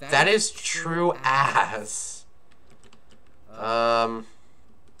 That is true ass. I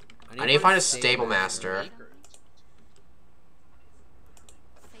need to find a stable master.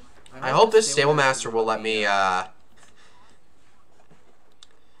 I hope this stable master will let me, yeah.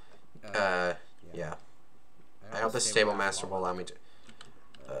 I hope this stable master will allow me to,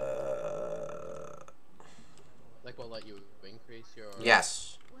 Like, will let you increase your...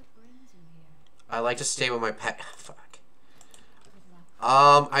 yes. I like to stay with my pet. Fuck.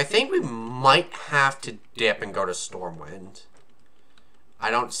 I think we might have to dip and go to Stormwind. I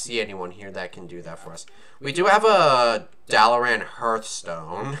don't see anyone here that can do that for us. We do have a Dalaran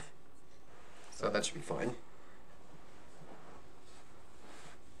Hearthstone, so that should be fine.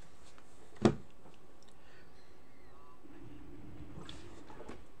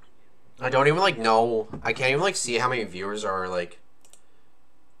 I don't even, like, know. I can't even, like, see how many viewers are, like...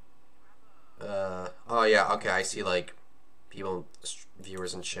 Oh, yeah, okay, I see, like, people,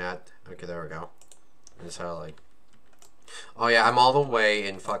 viewers in chat. Okay, there we go. I just how, like... Oh, yeah, I'm all the way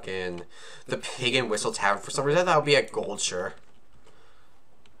in fucking the Pig and Whistle Tavern. For some reason, that would be at Goldshire.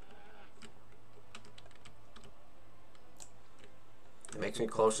 It makes me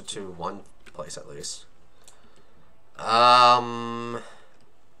closer to one place, at least.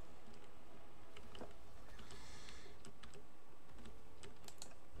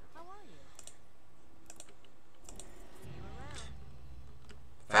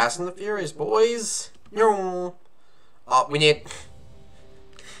 Fast and the Furious, boys. No. Oh, we need...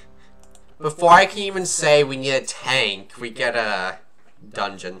 Before I can even say we need a tank, we get a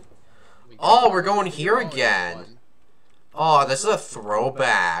dungeon. Oh, we're going here again. Oh, this is a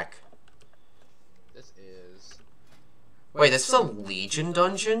throwback. This is... Wait, this is a Legion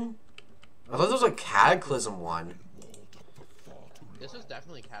dungeon? I thought this was a Cataclysm one. This was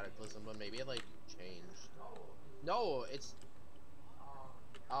definitely Cataclysm, but maybe it, like, changed. No, it's...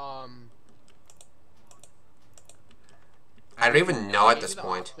 I don't even know at this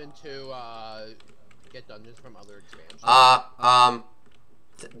point. To get dungeons from other expansions.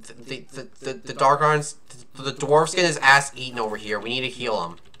 The Dark Arms, the dwarf's getting his ass eaten over here. We need to heal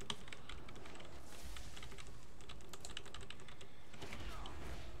him.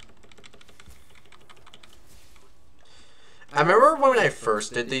 I remember when I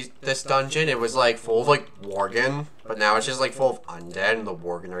first did this dungeon, it was like full of like Worgen, but now it's just like full of undead, and the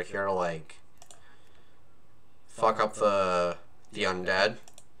Worgen are here to like fuck up the undead.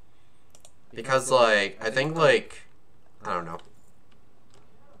 Because like I think like I don't know.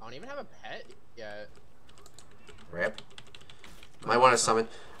 I don't even have a pet yet. Rip. Might want to summon.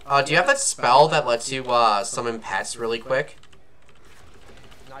 Do you have that spell that lets you summon pets really quick?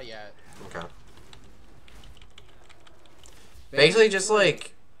 Not yet. Okay. Basically, just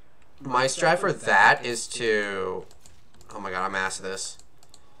like my strat for that is to. Oh my god, I'm ass at this.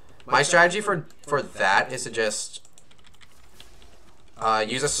 My strategy for that is to just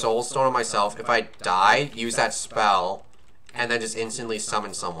use a soul stone on myself. If I die, use that spell, and then just instantly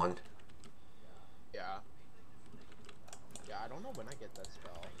summon someone. Yeah. Yeah, I don't know when I get that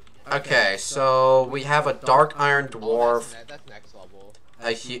spell. Okay, so we have a Dark Iron Dwarf. Oh, that's next level.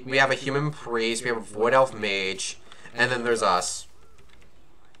 We have a Human Priest. We have a Void Elf Mage. And then there's us.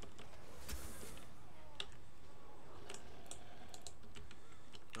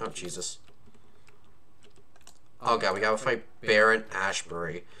 Oh, Jesus. Oh, God, we gotta fight Baron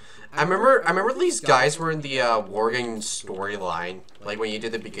Ashbury. I remember these guys were in the Worgen storyline. Like, when you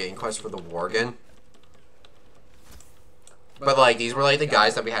did the beginning quest for the Worgen. But, like, these were, like, the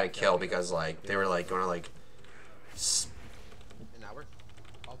guys that we had to kill because, like, they were, like, gonna, like... And now we're...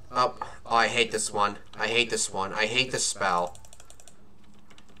 Oh, I hate this one. I hate this one. I hate this spell.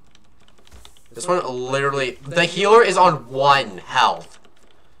 This one literally... The healer is on 1 health.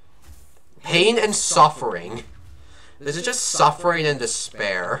 Pain and suffering. This is just suffering and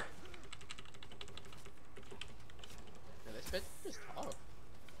despair. And this bitch is tough.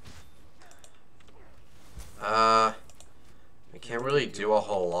 really do a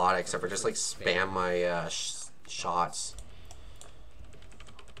whole lot except for just like spam my shots.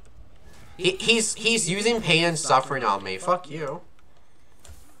 He's using pain and suffering on me. Fuck you.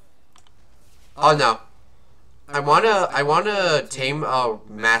 Oh no. I wanna tame a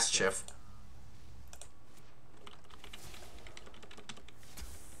Mastiff.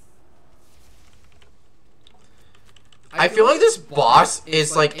 I feel like this boss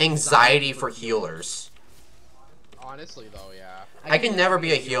is like anxiety for healers. Honestly, though, yeah. I can never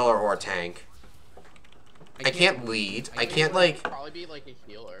be a healer or a tank. I can't lead. I can't like. Probably be like a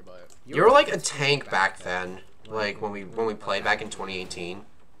healer, but You were like a tank back then, like when we played back in 2018.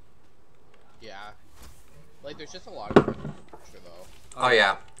 yeah. Like, there's just a lot of pressure, though. Oh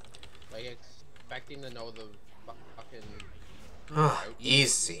yeah. Like, expecting to know the fucking.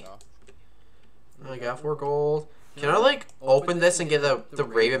 Easy. I got 4 gold. Can I like open this and get the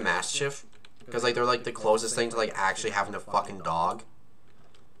Raven Mastiff? Because like they're like the closest thing to like actually having a fucking dog.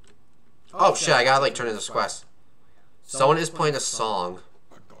 Oh shit! I gotta like turn in this quest. Someone is playing a song.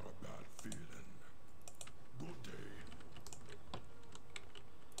 I got a bad feeling. Good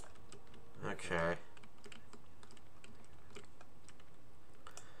day. Okay.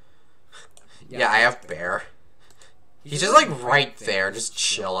 Yeah, I have Bear. He's just like right there, just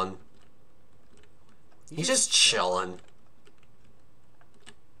chilling. He's just chilling.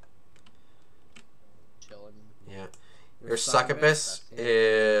 Chilling. Yeah. Your succubus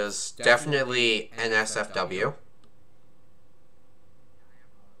is definitely NSFW.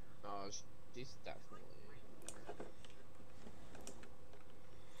 Oh, she's definitely.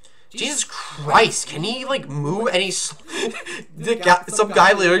 Jesus Christ, can he like move any? Some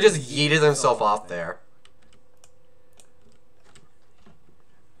guy literally just yeeted himself off there.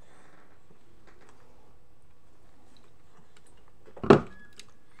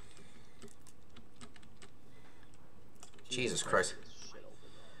 Jesus Christ.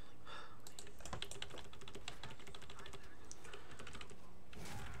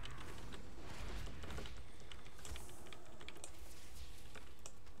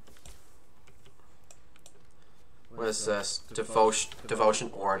 What is this? Devotion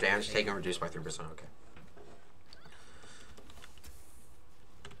aura damage taken reduced by 3%. Okay.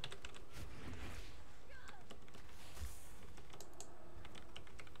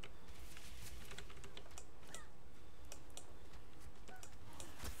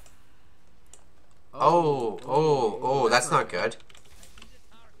 Oh, that's not good.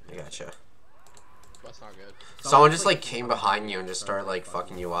 I gotcha. That's not good. Someone just like came behind you and just started like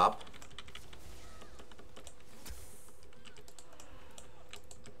fucking you up.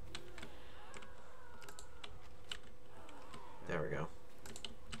 There we go.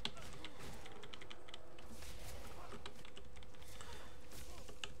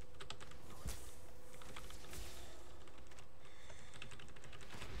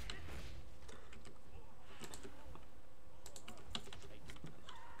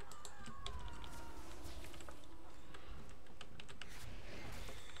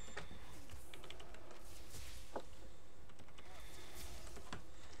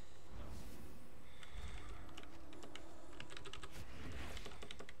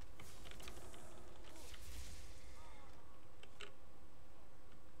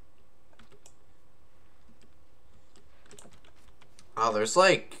 Oh, there's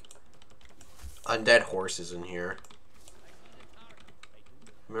like undead horses in here.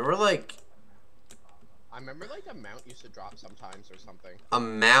 Remember like I remember like a mount used to drop sometimes or something. a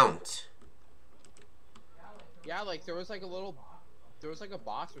mount. Yeah, like there was like a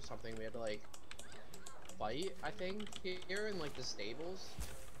boss or something we had to like fight, I think, here in like the stables.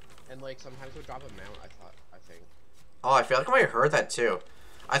 And like sometimes would drop a mount, I think. Oh, I feel like I might have heard that too.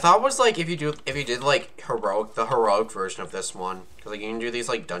 I thought it was like if you did like the heroic version of this one, because like you can do these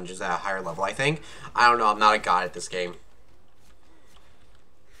like dungeons at a higher level. I think. I don't know. I'm not a god at this game.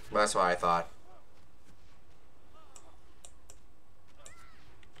 But that's what I thought.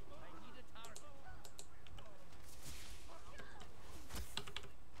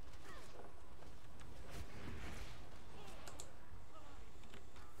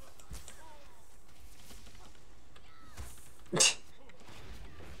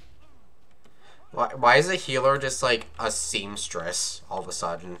 Why is a healer just like a seamstress all of a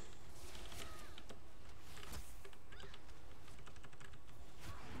sudden?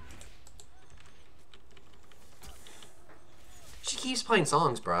 She keeps playing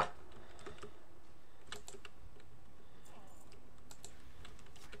songs, bruh.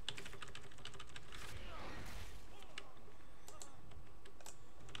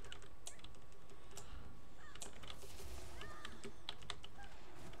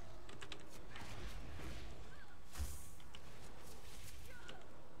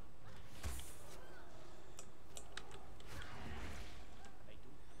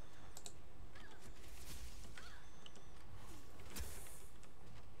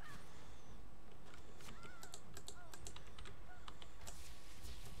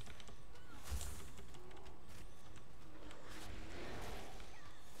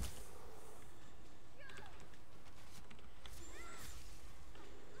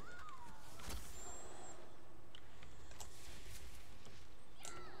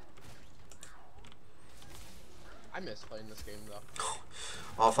 miss playing this game though.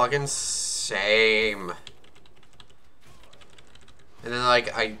 All fucking same. And then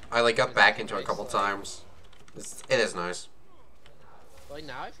like I like got back into it a couple times. It is nice. Like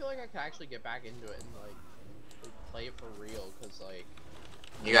now I feel like I can actually get back into it and like play it for real, cause like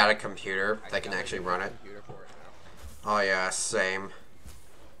You got a computer that can actually run it. Computer for it now. Oh yeah, same.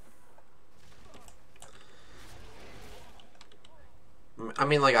 I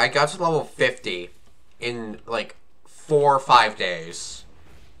mean, like I got to level 50 in like 4 or 5 days.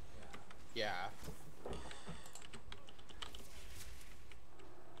 Yeah.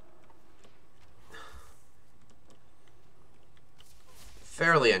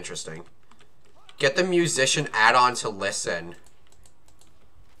 Fairly interesting. Get the musician add-on to listen.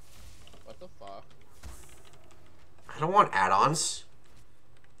 What the fuck? I don't want add-ons.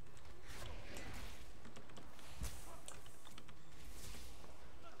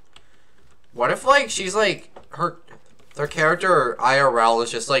 What if like she's like their character IRL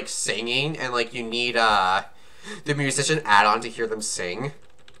is just like singing and like you need the musician add-on to hear them sing?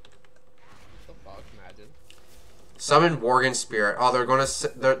 What the fuck? Imagine. Summon Worgen Spirit. Oh, they're gonna.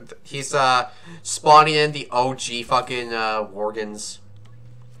 He's spawning in the OG fucking Worgens.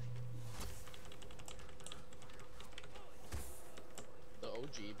 The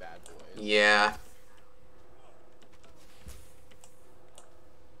OG bad boys. Yeah.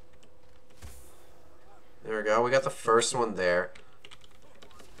 There we go. We got the first one there.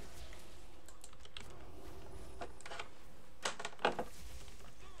 I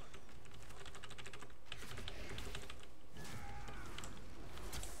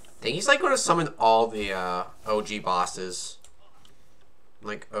think he's like going to summon all the OG bosses.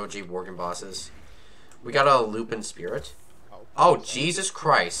 Like OG Worgen bosses. We got a Lupin Spirit. Oh, Jesus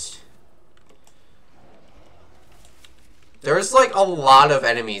Christ. There's like a lot of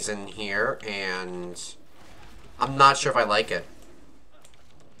enemies in here, and I'm not sure if I like it.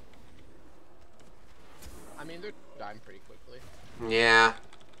 I mean, they're dying pretty quickly. Yeah.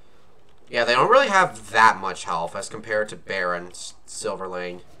 Yeah, they don't really have that much health as compared to Baron Silver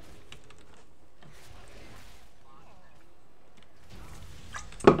Lane.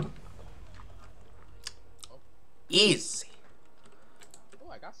 Easy.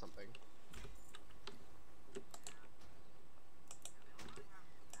 Oh, I got something.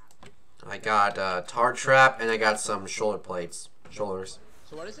 I got tar trap and I got some shoulder plates. Shoulders.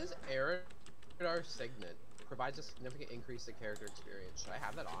 So what is this? Aerodar Signet provides a significant increase to character experience. Should I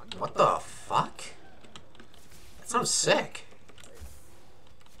have that on? What the fuck? That sounds sick.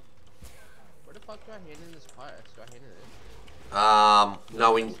 Where the fuck do I hand in this quest? Do I hand it in?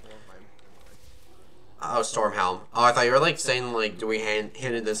 No, we. Oh, Stormhelm. Oh, I thought you were like saying like, do we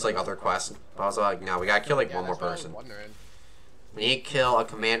handed this like other quest? But I was like, no, we gotta kill like one more person. We need to kill a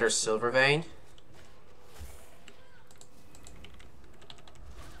Commander Silvervein.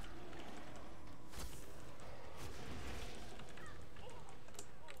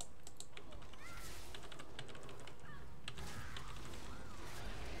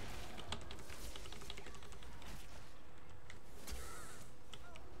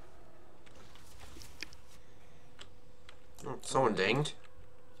 Oh, someone dinged.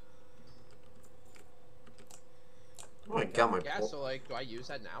 Oh, I got my. Yeah, so like, do I use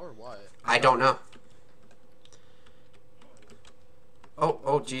that now or what? I don't know.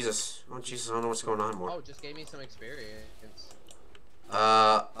 Oh, Jesus. Oh, Jesus, I don't know what's going on more. Oh, just gave me some experience.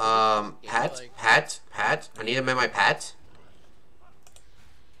 Pat? I need him in my pet.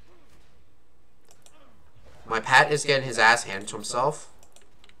 My Pat is getting his ass handed to himself.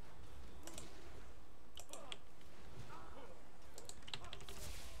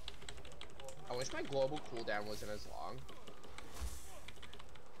 I wish my global cooldown wasn't as long.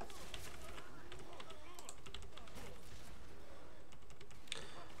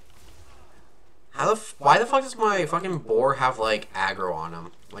 Why the fuck does my fucking boar have like aggro on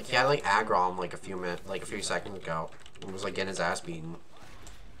him? Like he had like aggro on him like a few seconds ago. And was like getting his ass beaten.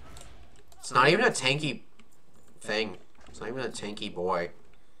 It's not even a tanky thing. It's not even a tanky boy.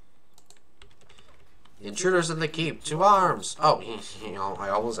 The intruders in the keep. 2 arms. Oh, you know, I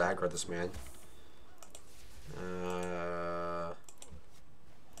almost aggro this man.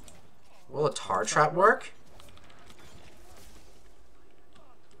 Will a tar trap work?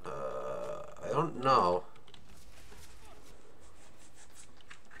 I don't know.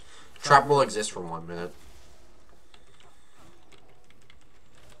 Trap will exist for 1 minute.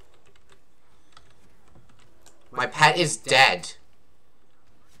 My pet is dead.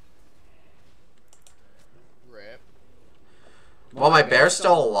 Rip. Well, my bear's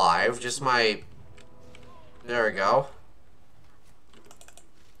still alive. Just my... There we go.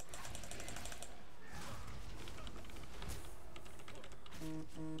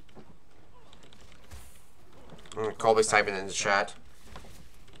 Colby's typing in the chat.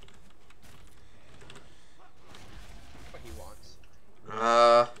 What he wants.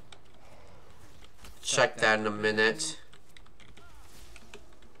 Check that in a minute.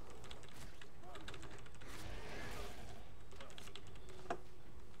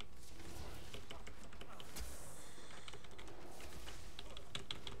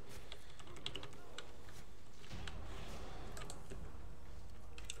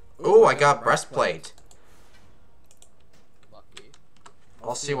 Ooh, I got breastplate. Lucky.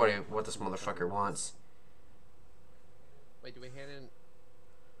 I'll see what this motherfucker wants. Wait, do we hand in?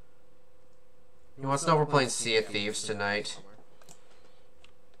 He wants to know if we're playing Sea of Thieves tonight.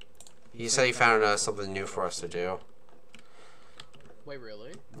 He said he found something new for us to do. Wait,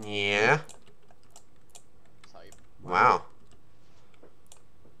 really? Yeah. Type. Wow.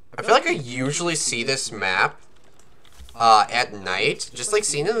 I feel like I usually see this map at night. Just like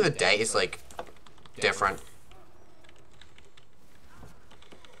seeing it in the day is like different.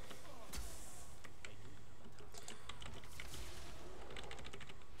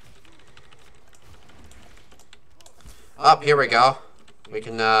 Up, here we go. We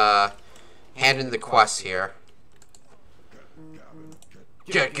can hand in the quest here.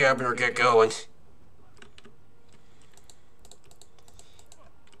 Get gabbing or get going.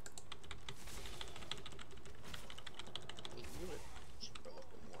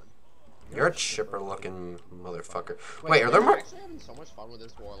 You're a chipper looking motherfucker. Wait, are there more? I'm actually having so much fun with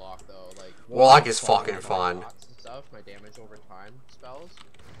this warlock though. Like Warlock is fucking fun. and stuff, my damage over time spells.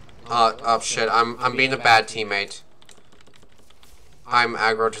 Oh shit, I'm being a bad teammate. I'm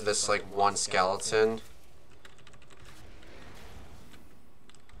aggro to this like one skeleton.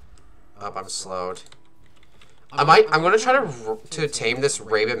 Up, I'm slowed. I'm gonna try to tame this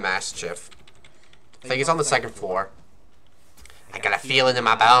Raven Mastiff. I think it's on the second floor. I got a feeling in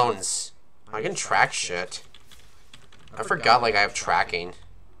my bones. I can track shit. I forgot like I have tracking.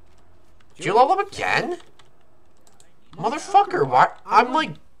 Did you level up again? Motherfucker, why? I'm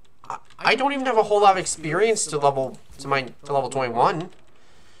like, I don't even have a whole lot of experience to level 21.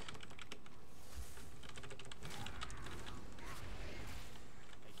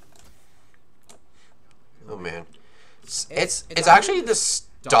 Oh man, it's actually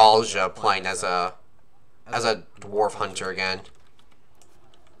nostalgia playing as a dwarf hunter again.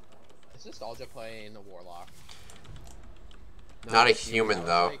 It's nostalgia playing the warlock. Not a human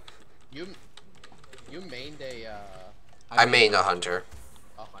though. Like, you mained I mained a hunter.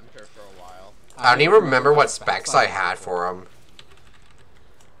 a hunter for a while. I don't even remember what specs I had for him.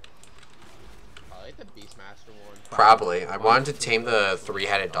 I like the Beastmaster one. Probably. I wanted to tame the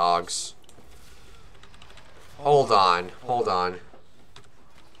three-headed dogs. Hold on.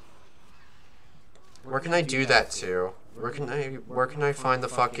 Where can I do that to? Where can I find the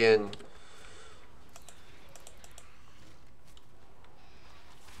fucking...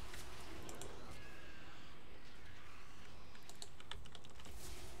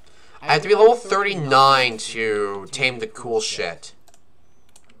 I have to be level 39 to tame the cool shit.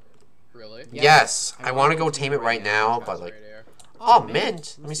 Really? Yes, I want to go tame it right now, but like... Oh,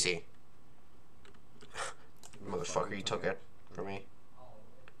 mint! Let me see. Motherfucker, you took it from me.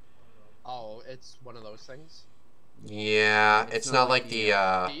 Oh, it's one of those things? Yeah, it's not like the,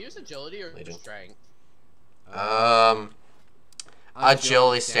 Do you use agility or strength?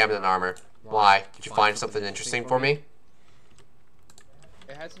 Agility, stamina, and armor. Why? Did you find something interesting for me?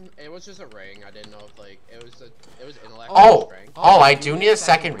 It had some. It was just a ring. I didn't know if like it was intellect or Oh! strength. Oh, I do need a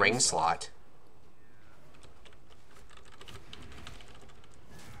second ring slot.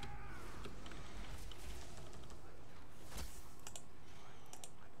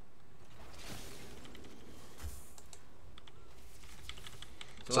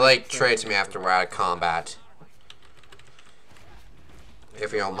 So, like, trade to me after we're out of combat.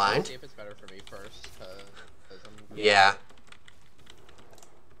 If you don't mind. See if it's better for me first, cause I'm... Yeah.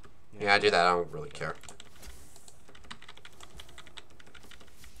 Yeah, I do that. I don't really care.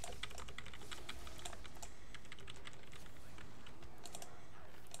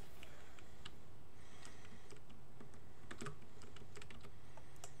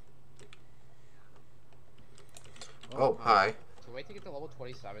 Oh, hi. So wait to get to level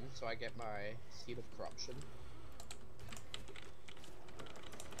 27 so I get my Seed of Corruption.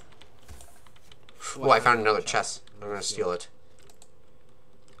 Oh, I found another chest. I'm gonna steal it.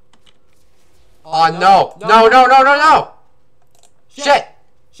 Oh, no! No! Shit!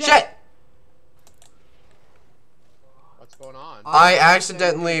 What's going on? I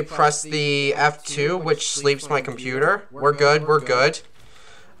accidentally pressed the F2, which sleeps my computer. We're good. What the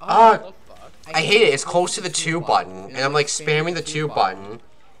fuck? I hate it. It's close to the 2 button, and I'm like spamming the 2 button.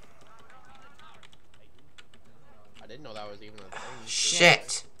 didn't know that was even a thing.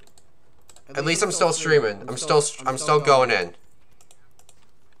 Shit. At least I'm still streaming. I'm still going in.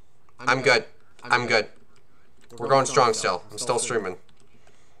 I'm good. I'm good. We're going strong still. I'm still streaming.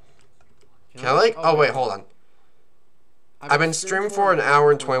 Can I like? Oh wait, hold on. I've been streaming for an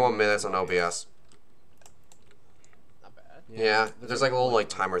hour and 21 minutes on OBS. Not bad. Yeah, there's like a little like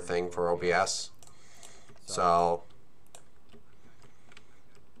timer thing for OBS. So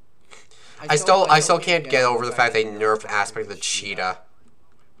I still can't get over the fact they nerfed aspect of the cheetah.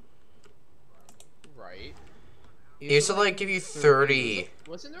 Right. It used to like give you 30.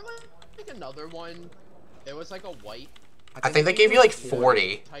 Wasn't there like another one? It was like a white I think they gave you like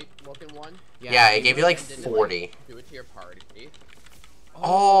 40. type looking one. Yeah, it gave you like And didn't 40. Like, do it to your party.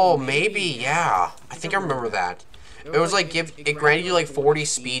 Oh, maybe, yeah. I think I remember that. It was like it granted you like 40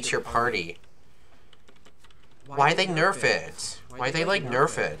 speed to your party. Why'd they nerf it? Why'd they like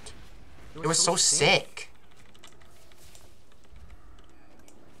nerf it? It was so sick.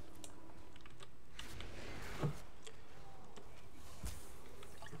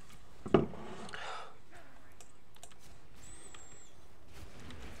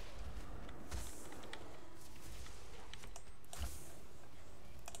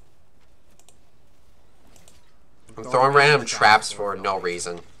 I'm throwing random traps for no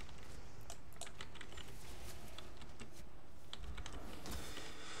reason.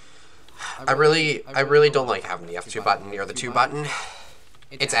 I really don't like having the F2 button near the 2 button.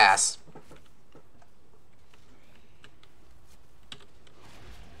 It's ass.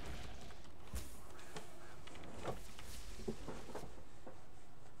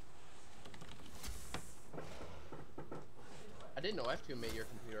 I didn't know F2 made your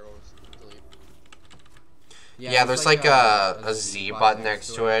computer go to sleep. Yeah, there's like a Z button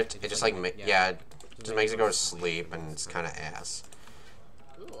next to it. It just like yeah, it just makes it go to sleep, and it's kind of ass.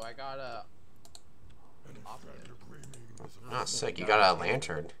 Ooh, I got a. Oh, sick! You got a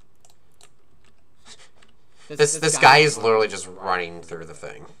lantern. This guy is literally just running through the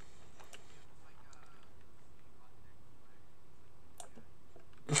thing.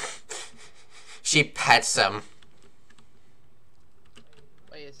 She pets him.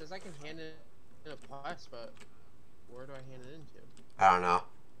 Wait, it says I can hand it in a quest, but where do I hand it into? I don't know.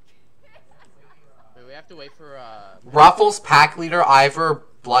 Wait, we have to wait for Ruffles, pack leader, Ivor,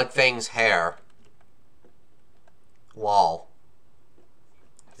 Bloodfang's hair. Lol.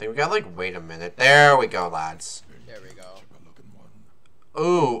 I think we gotta like wait a minute. There we go, lads. There we go.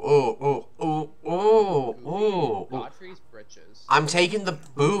 Ooh, ooh, ooh, ooh, ooh, ooh. Godfrey's britches. I'm taking the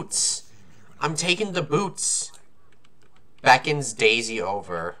boots. I'm taking the boots. Beckons Daisy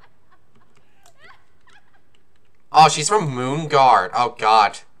over. Oh, she's from Moonguard. Oh,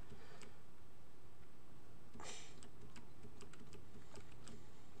 God.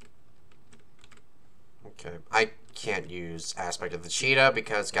 Okay, I can't use aspect of the cheetah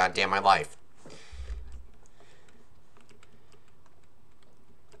because goddamn my life.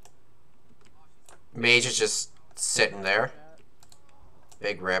 Mage is just sitting there.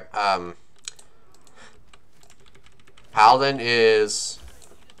 Big rip. Paladin is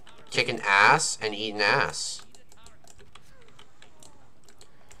kicking ass and eating ass.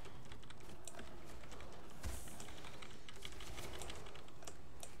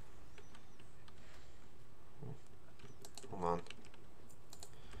 Hold on.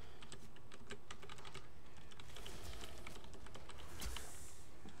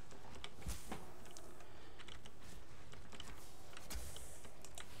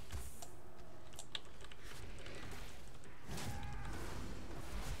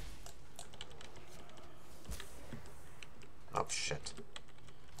 Oh, shit.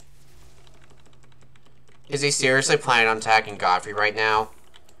 Is he seriously planning on attacking Godfrey right now?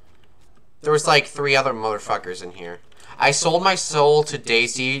 There was like 3 other motherfuckers in here. I sold my soul to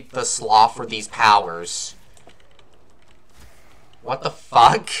Daisy the Sloth for these powers. What the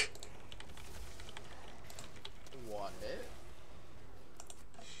fuck? What?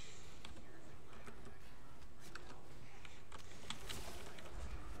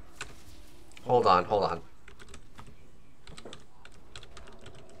 Hold on, hold on.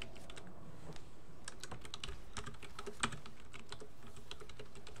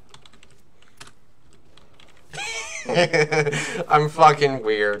 I'm fucking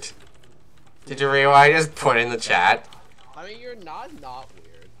weird. Did you read what I just put in the chat? I mean, you're not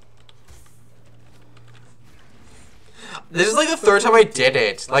weird. This is like the 3rd time I did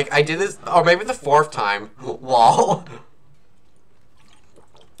it. Like, I did this, or maybe the 4th time. Lol.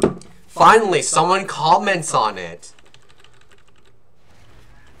 Finally, someone comments on it.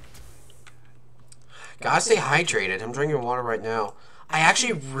 Gotta stay hydrated. I'm drinking water right now. I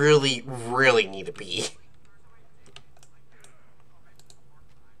actually really, really need to pee.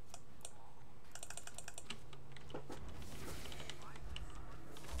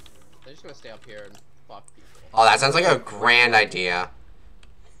 just gonna stay up here and fuck people. Oh, that sounds like a grand idea.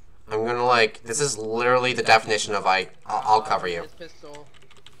 I'm gonna like, this is literally the definition of I'll cover you. His pistol.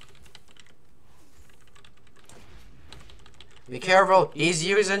 Be careful, he's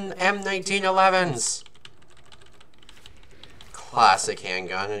using M1911s. Classic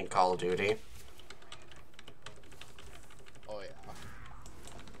handgun in Call of Duty. Oh yeah.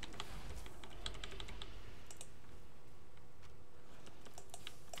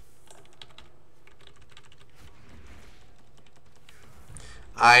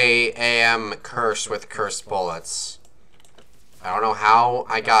 I am cursed with cursed bullets. I don't know how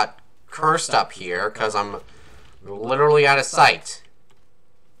I got cursed up here, because I'm literally out of sight.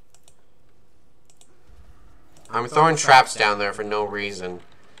 I'm throwing traps down there for no reason.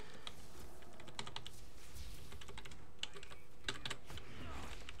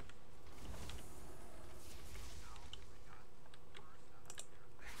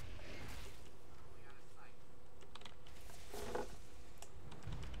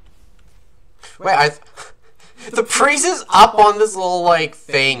 Wait, the priest is up on this little, like,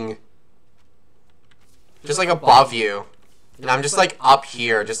 thing. Just, like, above you. And I'm just, like, up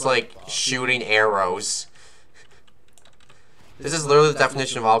here, just, like, shooting arrows. This is literally the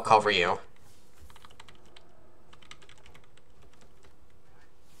definition of I'll cover you.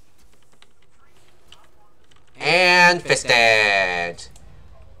 And fisted.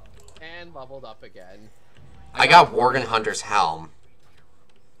 And leveled up again. I got Worgen Hunter's helm.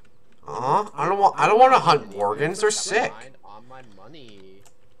 I don't want to hunt Worgens. They're sick. On my money.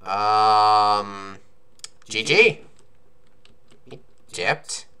 GG. He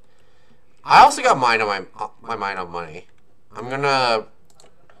dipped. I also got mine on my mine on money. I'm gonna.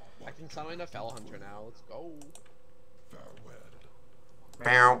 I can summon a Fell Hunter now. Let's go.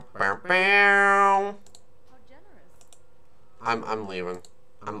 Bow, bow, bow. How generous. I'm leaving.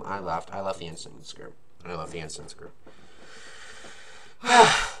 I left. I left the instance group. I left the instance group.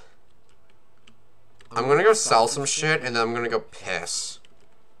 I'm gonna go sell some shit and then I'm gonna go piss.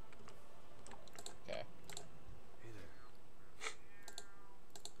 Okay.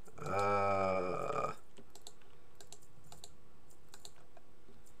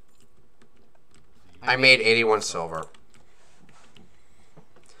 I made 81 silver.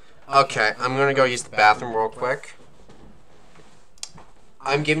 Okay, I'm gonna go use the bathroom real quick.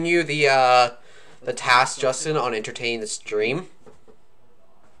 I'm giving you the task, Justin, on entertaining the stream.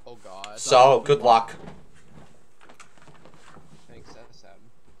 Oh god. So, good luck. Thanks, SM.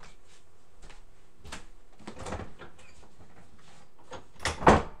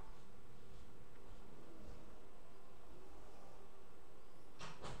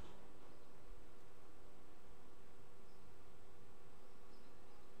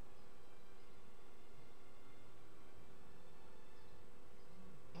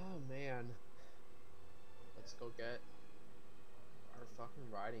 Oh man. Let's go get our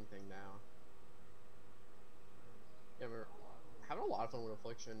fucking riding thing now. Yeah, we're having a lot of fun with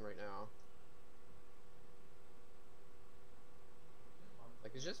Affliction right now.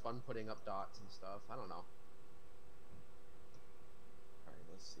 Like, it's just fun putting up dots and stuff. I don't know. Alright,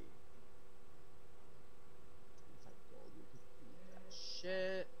 let's see. 25 gold, we can eat that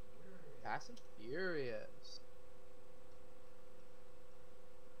shit. Fast and Furious.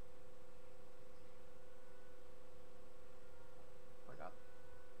 I got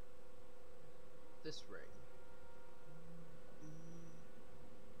this ring.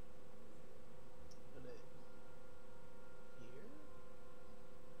 Put it here.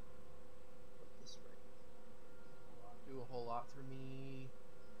 Put this ring. Do a whole lot for me.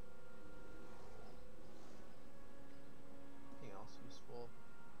 Anything else useful?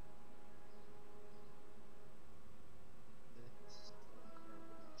 This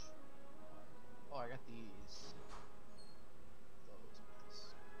garbage. Oh, I got these. Those.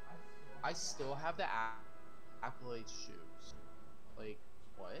 I still have the Accolade shoes. Like,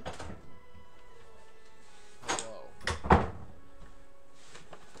 what? Hello.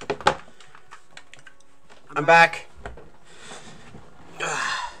 I'm back.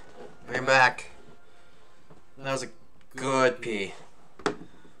 I'm back. That was a good pee.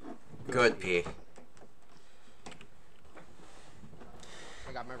 Good pee.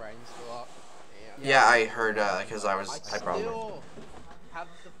 I got my writing skill up. And Yeah, I heard, because I probably. still have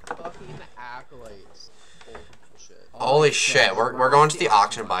the fucking accolades. Holy shit. Holy shit, we're going to the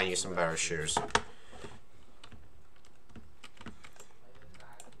auction buying you some better shoes.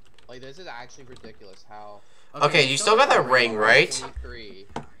 Like, this is actually ridiculous how... Okay, you still got that ring, right? 23.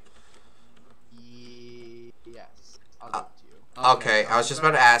 Yes. I'll give it to you. Okay, I was just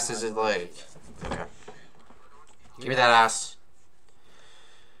about to ask, is it like... Okay. Give me that ass.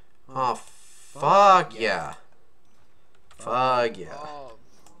 Oh, fuck yeah. Fuck yeah. Oh,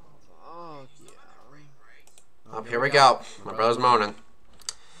 fuck yeah. Up, here we go. My brother's moaning.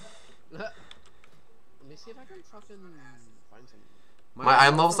 Let me see if I can fucking find some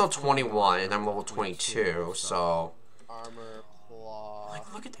I'm level still 21, and I'm level 22, so... armor, claw.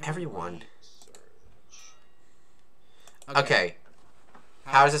 Like, look at everyone. Search. Okay.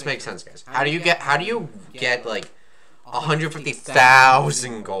 How does this make sense, guys? How do you get like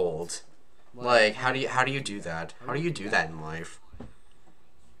 150,000 gold? Like, how do you do that? How do you do that in life?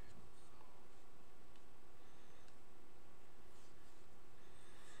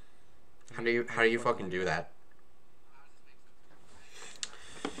 How do you fucking do that?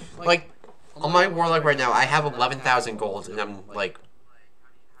 Like, on my warlock right now, I have 11,000 gold, and I'm like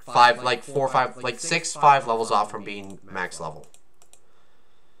 6, 5 levels off from being max level.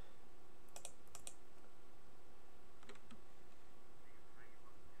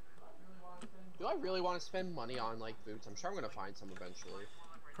 Do I really want to spend money on like boots? I'm sure I'm gonna find some eventually.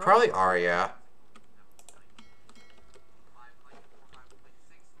 Probably are, yeah.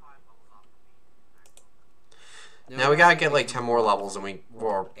 Now we gotta get like 10 more levels, and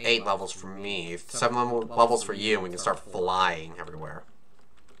or 8 levels for me, 7 levels for you, and we can start flying everywhere.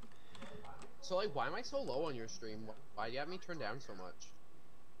 So like, why am I so low on your stream? Why do you have me turned down so much?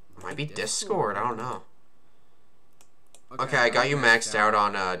 Might be Discord, I don't know. Okay, I got you maxed out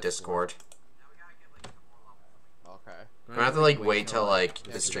on Discord. Okay. I'm gonna have to like wait till like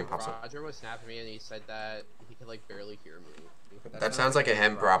this stream pops up. Roger was snapping me and he said that he could like barely hear me. That sounds like a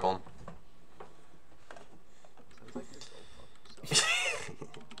him problem. Sounds like you're so fucked yourself.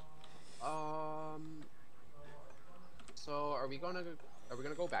 So are we gonna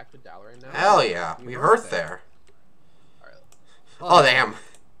go back to Dalaran now? Hell yeah, we heard there. Alright. Oh damn.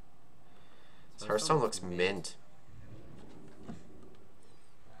 This Hearthstone looks mint.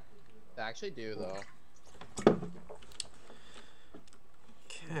 They actually do though.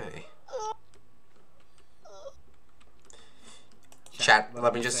 Okay. Chat,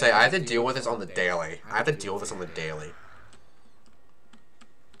 let me just say, I have to deal with this on the daily.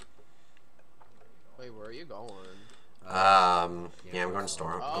 Wait, where are you going? Yeah, I'm going to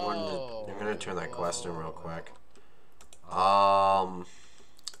Storm. I'm gonna turn that quest in real quick. I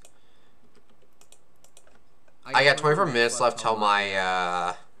got 24 minutes left till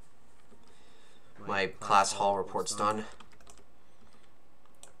my, my class hall report's done.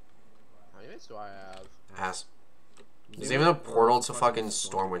 How many minutes do I have? Ass. There's even a portal to fucking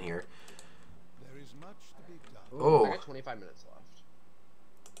Stormwind here. There is much to be done. I Oh. got 25 minutes left.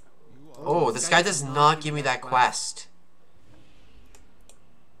 You are Oh, this guy does not give me that quest.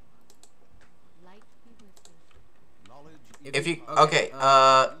 Light be with you. knowledge If you, is okay, using it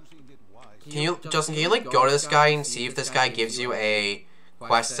wisely. can you, Justin, can you like go to this guy and see if this guy gives you a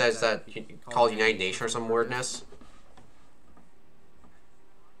quest that says that called United Nation or some weirdness?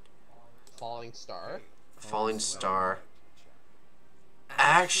 Falling Star. Falling Star.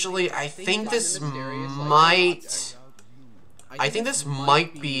 Actually, I think this Find the mysterious, like, might... object. I think this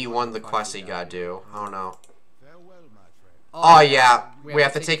might be one of the quests you gotta do. I don't know. Farewell, my friend. Oh yeah, we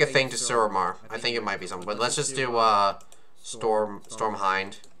have to take a thing to Suramar. I think it might be something, but let's just do Stormhind. What's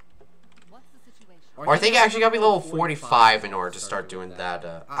the situation? Or I think it actually gotta be level 45 in order to start doing that.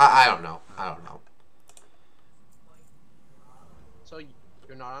 I don't know. I don't know. So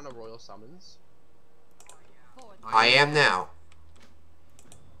you're not on a Royal Summons? I am now.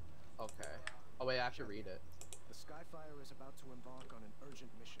 Okay. Oh wait, I have to read it. The Skyfire is about to embark on an urgent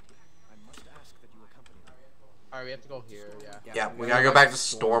mission. I must ask that you accompany them. Alright, we have to go here, yeah. Yeah, we gotta go back to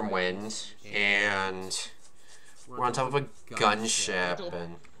Stormwind, and we're on top of a gunship, Go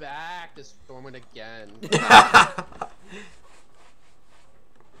and... back to Stormwind again.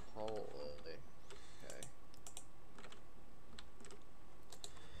 Holy. Okay.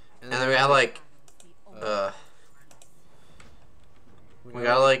 And then we gotta like, we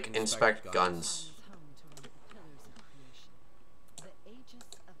gotta like inspect guns.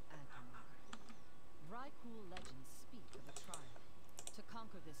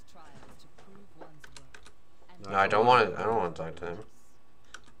 No, I don't want to. I don't want to talk to him.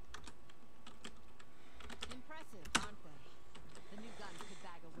 Impressive, aren't they? The new guns could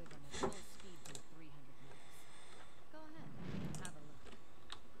bag a Wyvern at full speed through 300 meters. Go ahead, have a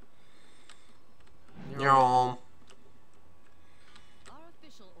look. You're home. Our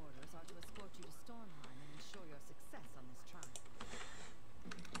official orders are to escort you to Stormheim and ensure your success on this trial.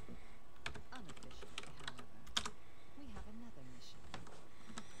 Unofficially, however, we have another mission.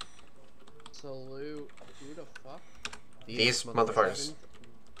 Salute. Who the fuck? These motherfuckers.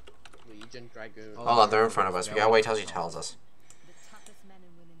 Legion Dragoon. Hold on, they're in front of us. We gotta wait till she tells us. The toughest men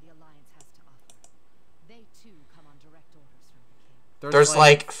and women the Alliance There's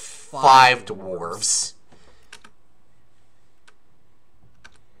like 5 dwarves.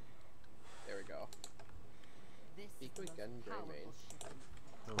 There we go. This Speak is the with most gun gray powerful mage. ship.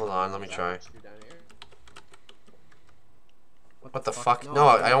 Hold on, let me Is that try. what you do down here? What the fuck? No,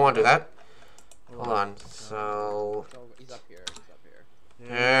 I don't want to do that. Hold on. So So he's up here. He's up here.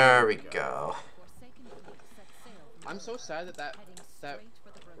 there we go. Forsaken fleet set sail from I'm so sad that heading that straight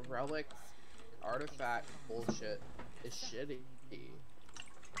for the broken relic artifact bullshit is shitty.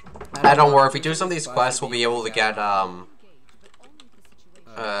 Don't worry. If we do some of these quests, we'll be able to get engage, but only if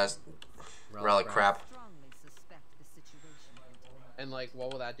the situation relic crap. strongly suspect the situation went away. And like, what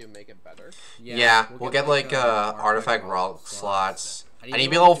will that do? Make it better? Yeah, we'll get like artifact relic slots. I need to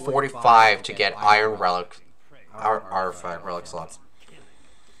be level 45 to get iron relic artifact relic slots.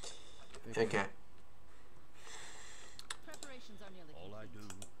 Okay. Preparations are nearly All I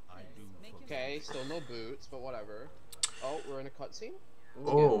complete. do Make for yourself Okay, still no boots, but whatever. Oh, we're in a cutscene?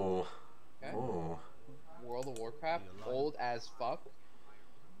 Ooh. Okay. Ooh. World of Warcraft, old as fuck.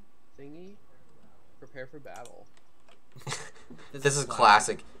 Thingy. Prepare for battle. This is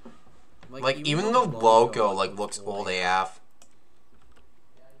classic. Like even the logo like looks old AF.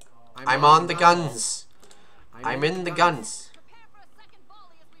 I'm on the guns. I'm in the guns. prepare for a second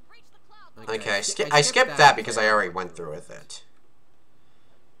volley as we breach the cloud. Okay, I skipped that because I already went through with it.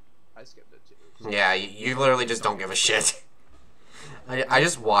 I skipped it too. Yeah, you literally just don't give a shit. I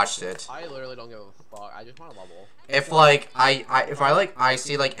just watched it. I literally don't give a fuck. I just want to level. If like I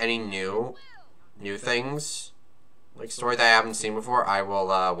see like any new things, like story that I haven't seen before, I will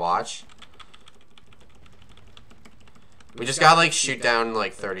watch. We just gotta like shoot down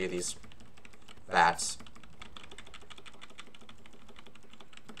like 30 of these bats.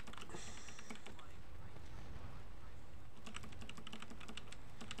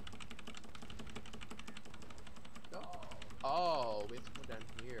 Oh, we have to go down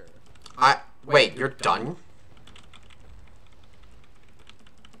here. Wait, you're done?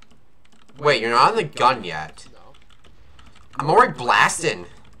 Wait, you're not on the gun yet. No, I'm already blasting.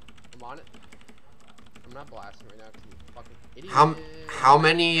 I'm on it. I'm not blasting right now because you fucking idiot. How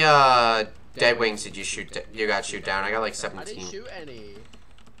many dead wings did you shoot? You got shoot down? I got like I 17. didn't shoot any.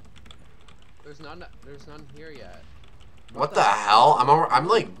 There's none. There's none here yet. What the hell? I'm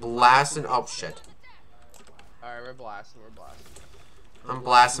like blasting. Oh shit! All right, we're blasting. We're blasting. I'm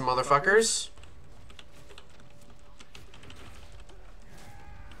blasting, motherfuckers.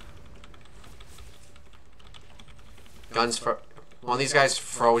 Guns for one of these guys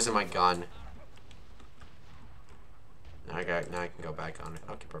froze in my gun. Now I can go back on it.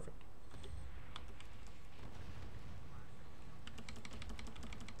 Okay, perfect.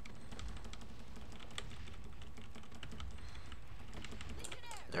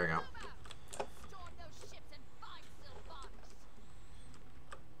 There we go. Storm those ships and find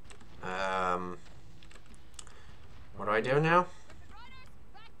Sylvanas. What do I do now? Riders,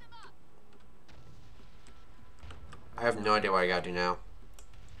 back them up. I have no idea what I gotta do now.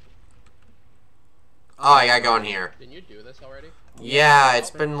 Oh, I gotta go in here. Didn't you do this already? Yeah, it's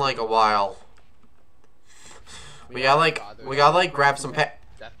been like a while. We gotta like grab some pet.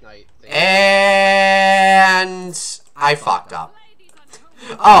 Death Knight thing. And I fucked up.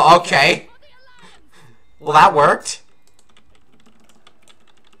 Oh, okay. Well, that worked.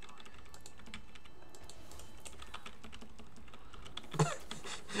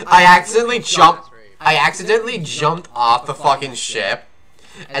 I accidentally jumped off the fucking ship,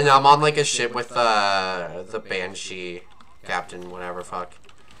 and I'm on like a ship with the Banshee captain, whatever, fuck.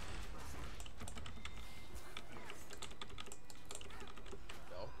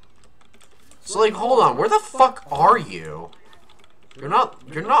 So like, hold on, where the fuck are you? You're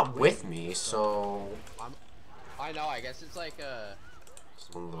not with me, so. I know. I guess it's like It's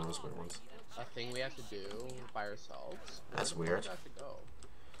one of those weird ones. a thing we have to do by ourselves. That's Where weird. do we have to go?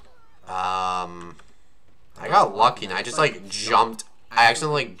 I got lucky and I just like jumped. I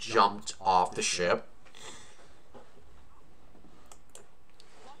accidentally like jumped off the ship.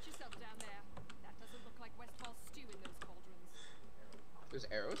 Watch yourself down there. That doesn't look like Westfall stew in those cauldrons. There's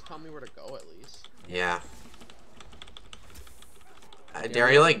arrows. Tell me where to go at least. Yeah. I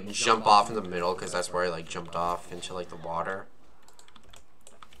dare you like jump off in the middle because that's where I like jumped off into like the water.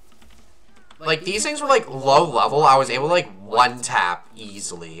 Like these things were like low level. I was able to like one tap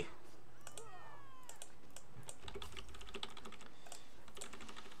easily.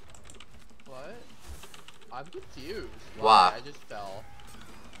 What? I'm confused. What? I just fell.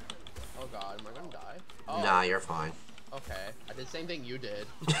 Oh god, am I gonna die? Oh, Nah, you're fine. okay. I did the same thing you did.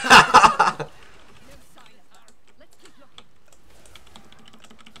 No sign of her. Let's keep looking.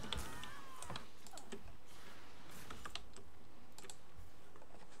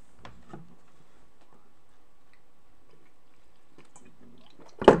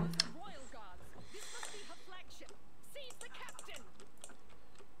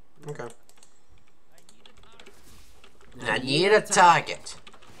 need a target.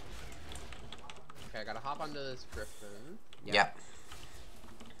 Okay, I gotta hop onto this griffin. Yep.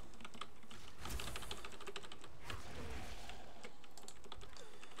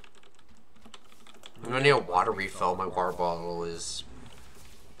 I'm gonna need a water refill. My water bottle is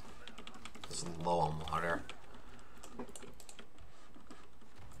low on water.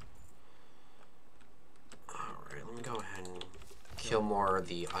 Alright, let me go ahead and kill more of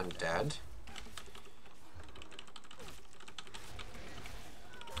the undead.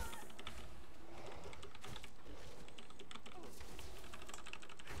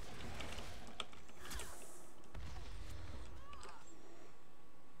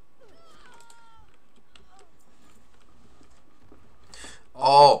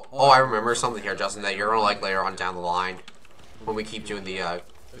 Oh, I remember something here, Justin, that you're gonna like later on down the line when we keep doing the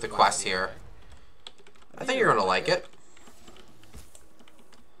quest here. I think you're gonna like it.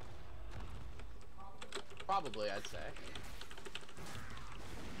 Probably, I'd say.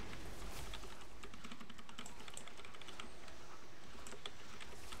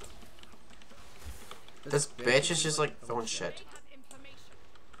 This bitch is just like throwing shit.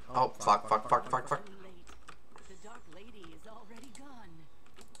 Oh, fuck. The Dark Lady is already gone.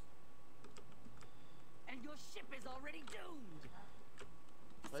 And your ship is already doomed.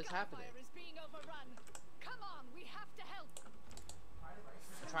 What is happening? Skyfire is being overrun. Come on, we have to help.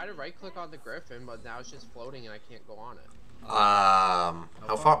 I tried to right click on the griffin, but now it's just floating and I can't go on it. How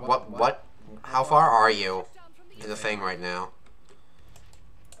far, what, how far are you in the thing right now?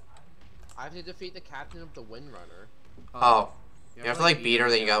 I have to defeat the captain of the Windrunner. Oh, you have to like beat her,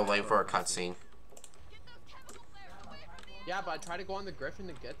 then you gotta wait for a cutscene. Yeah, but I tried to go on the griffin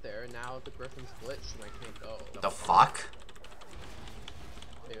to get there, and now the griffin's glitched and I can't go. The fuck?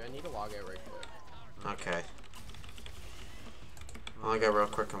 Dude, I need to log out right quick. Okay. I'll go real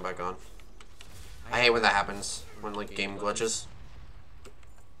quick, come back on. I hate when that happens, when like game glitches.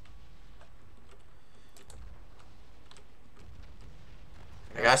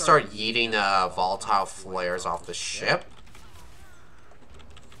 I gotta start yeeting volatile flares off the ship.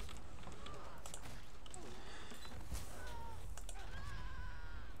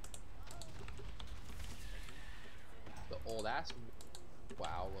 The old ass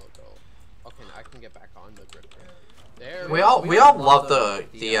WoW logo. Okay, now I can get back on the griffin. There. We all love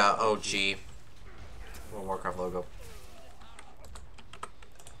the OG World of Warcraft logo.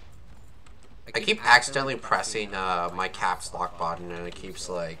 I keep accidentally pressing my caps lock button and it keeps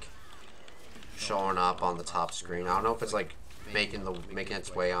like showing up on the top screen. I don't know if it's like making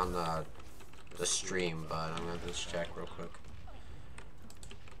its way on the stream, but I'm gonna just check real quick.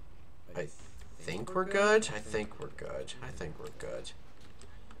 I think we're good. I think we're good. I think we're good.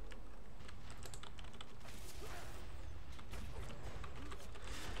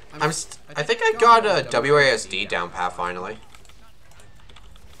 I think I got a WASD down pat finally.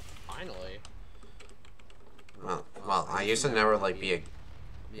 Finally. Well, I used to never like be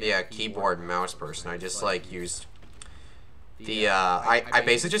a keyboard and mouse person. I just like used the I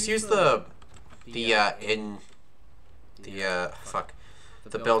basically just used the built-in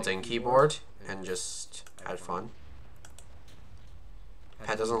keyboard and just had fun.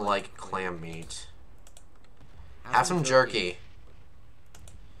 Pet doesn't like clam meat. Have some jerky.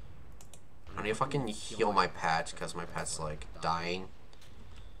 I need to fucking heal my pet because my pet's like dying.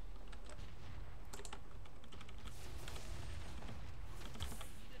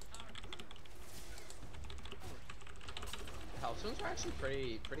 Health stones are actually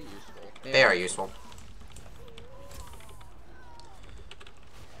pretty useful. They are useful.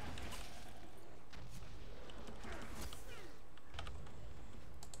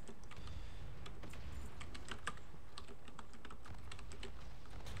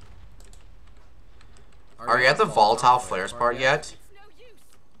 Are you at the volatile flares part yet?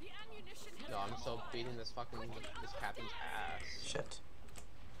 No, I'm still beating this captain's ass. Shit.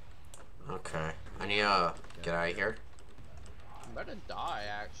 Okay. I need to get out of here. I'm about to die,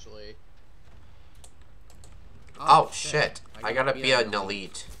 actually. Oh, shit. I gotta be an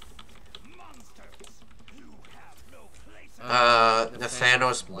elite.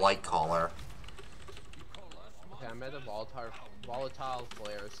 Nathanos Light Collar. Okay, I'm at the volatile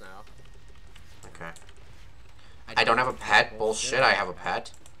flares now. Okay. I don't have a pet. Bullshit, I have a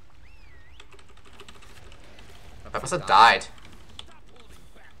pet. I must have died.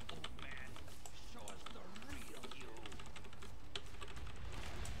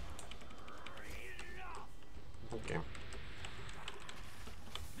 Okay.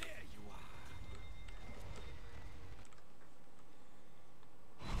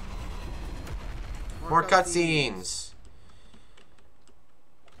 More cutscenes.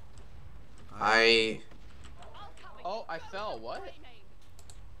 I fell. What?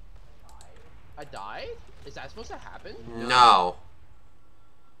 I died? Is that supposed to happen? No.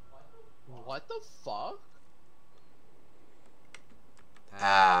 What the fuck?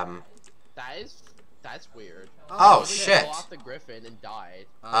 That's weird. Oh, I shit. fell off the griffin and died.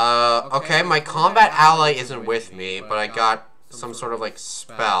 Okay, my combat ally isn't with me, but I got some sort of, like,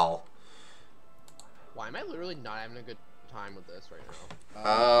 spell. Why am I literally not having a good time with this right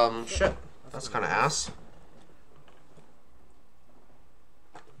now? Shit. That's kind of ass.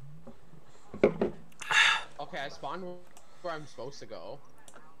 Okay, I spawned where I'm supposed to go.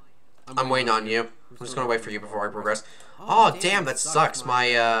 I'm waiting on you. I'm just gonna wait for you before I progress. Oh, damn, that sucks.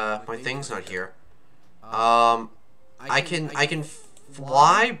 My, my thing's not here. I can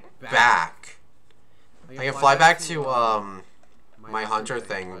fly back. I can fly back to, my hunter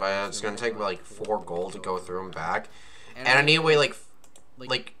thing, but it's gonna take, like, 4 gold to go through and back. And I need to wait,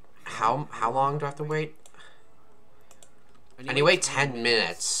 like, how long do I have to wait? I need to wait 10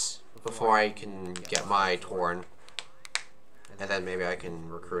 minutes before I can get my Torn. And then maybe I can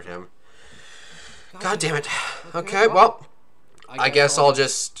recruit him. God damn it. Okay, well, I guess I'll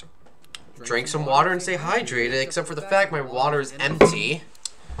just drink some water and stay hydrated, except for the fact my water is empty.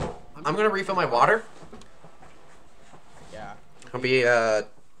 I'm gonna refill my water. Yeah. It'll be,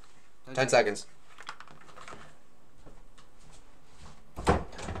 10 seconds.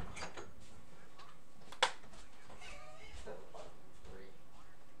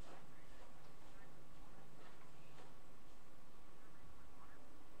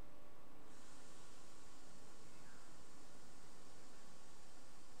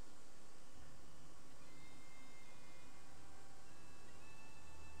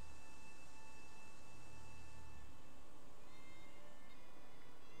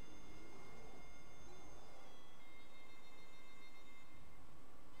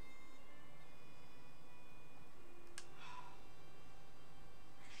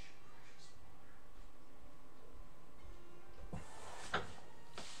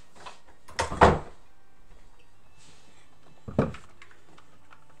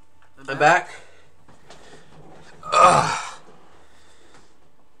 I'm back. Ugh.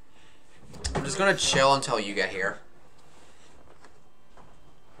 I'm just gonna chill until you get here.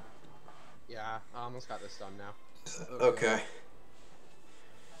 Yeah, I almost got this done now. Okay.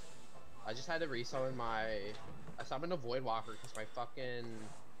 I just had to resummon my... I summoned a Void Walker because my fucking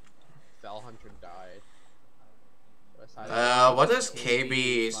Fell Hunter died. What does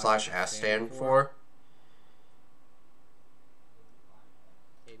KB/S stand for?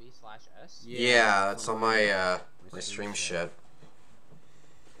 KB/S? Yeah, that's on my, my stream shit.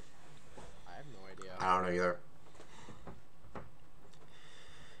 I have no idea. I don't know either.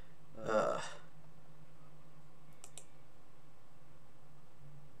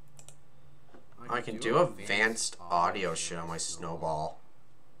 I can do advanced audio shit on my snowball.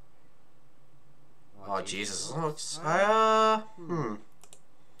 Oh, Jesus.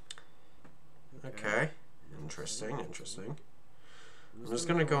 Okay. Interesting, interesting. I'm just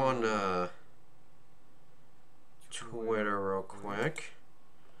gonna go on, Twitter real quick.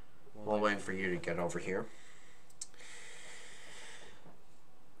 While waiting for you to get over here.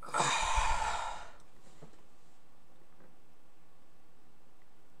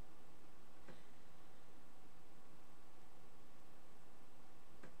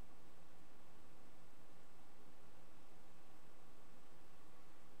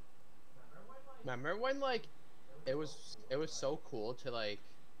 Remember when, like, it was so cool to, like,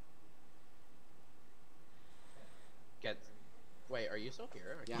 get... Wait, are you still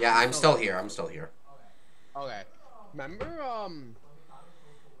here? Yeah, I'm still here. I'm still here. Okay. Remember,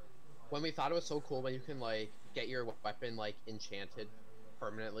 when we thought it was so cool when you can, like, get your weapon, like, enchanted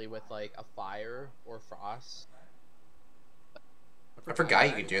permanently with, like, a fire or frost? I forgot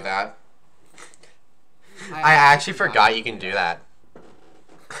you could do that. I actually forgot you can do that.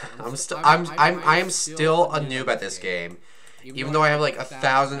 I am still a noob at this game. Even though I have like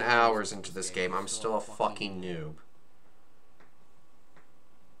 1,000 hours into this game, I'm still a fucking noob.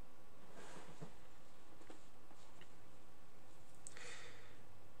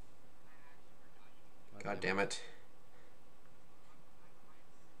 God damn it.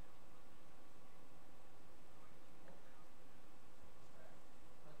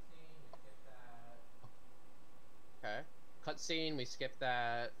 Okay. Cutscene, we skipped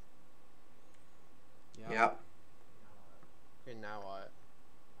that. Yep. Okay, now what?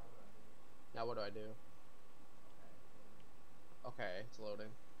 Now what do I do? Okay, it's loading.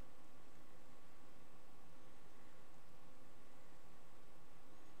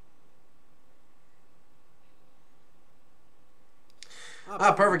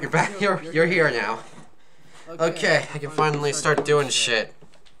 Ah, perfect. You're back. You're here now. Okay, I can finally start doing shit.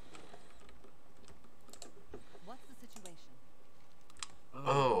 What's the situation?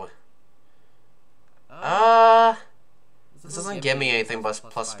 Oh. This doesn't give me anything but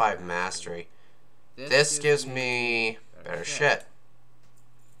 +5 mastery. This gives me better shit.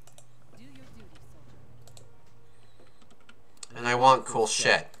 Do your duty, soldier. And I want cool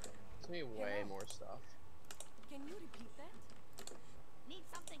shit. It's me way more stuff. Can you repeat that? Need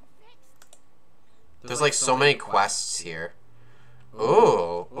something fixed? There's like so many quests here.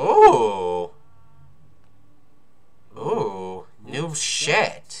 Ooh, ooh. Ooh, new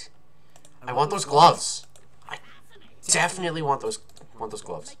shit. I want those gloves. I definitely want those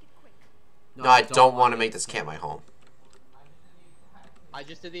gloves. No, I don't want to make this camp my home. I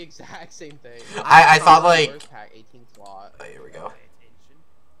just did the exact same thing. I thought like... First pack, 18 slot. Oh, here we go.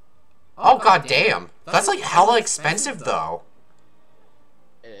 Oh, god damn. That's like hella expensive though.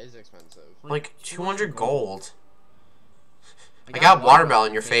 It is expensive. Like 200 gold. I got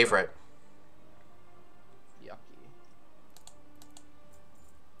watermelon, your favorite. Yucky.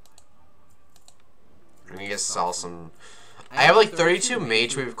 I'm gonna just sell some... I have like 32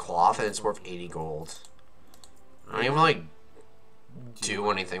 mage weave cloth and it's worth 80 gold. I don't even like do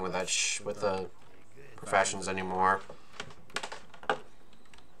anything with that with the professions anymore.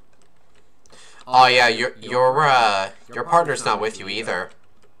 Oh yeah, your partner's not with you either.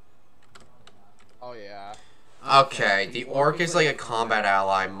 Oh yeah. Okay, the orc is like a combat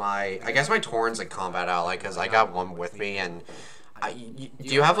ally. I guess my Tauren's a combat ally because I got one with me. And do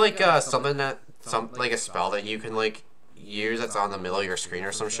you have like something that like a spell that you can like use that's on the middle of your screen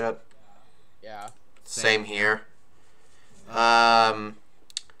or some shit? Yeah. Same here. So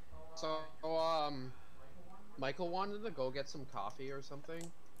Michael wanted to go get some coffee or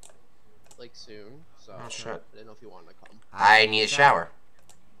something, like soon. So Oh, shit. I didn't know if you wanted to come. I need a shower.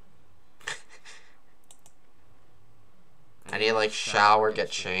 I need to like shower,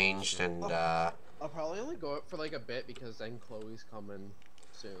 get changed, and I'll probably only go out for like a bit because then Chloe's coming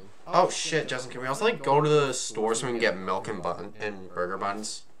soon. oh shit, Justin, can we also like go to the store so we can get milk and burger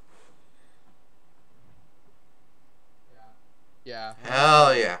buns? Yeah.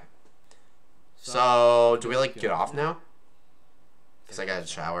 Hell yeah. So do we like get off now? Cause I got a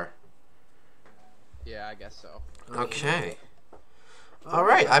shower. Yeah, I guess so. Okay.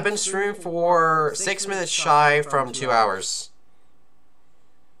 Alright, I've been streaming for 6 minutes shy from 2 hours.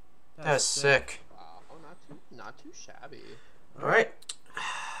 That's sick. Wow, not too shabby. Alright.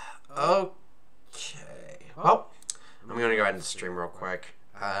 Okay. Well, I'm gonna go ahead and stream real quick.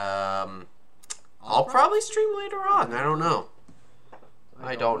 I'll probably stream later on. I don't know.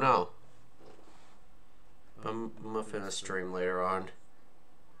 I don't know. I'm gonna stream later on.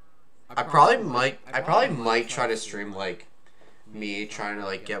 I probably might try to stream like me trying to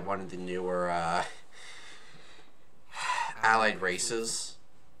like get one of the newer allied races.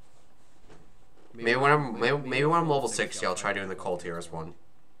 Maybe when I'm level 60, I'll try doing the Cold Heroes one.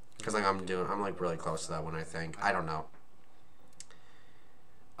 Cause like I'm like really close to that one, I think. I don't know.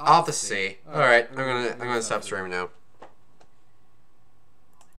 I'll have to see. All right, I'm gonna stop streaming now.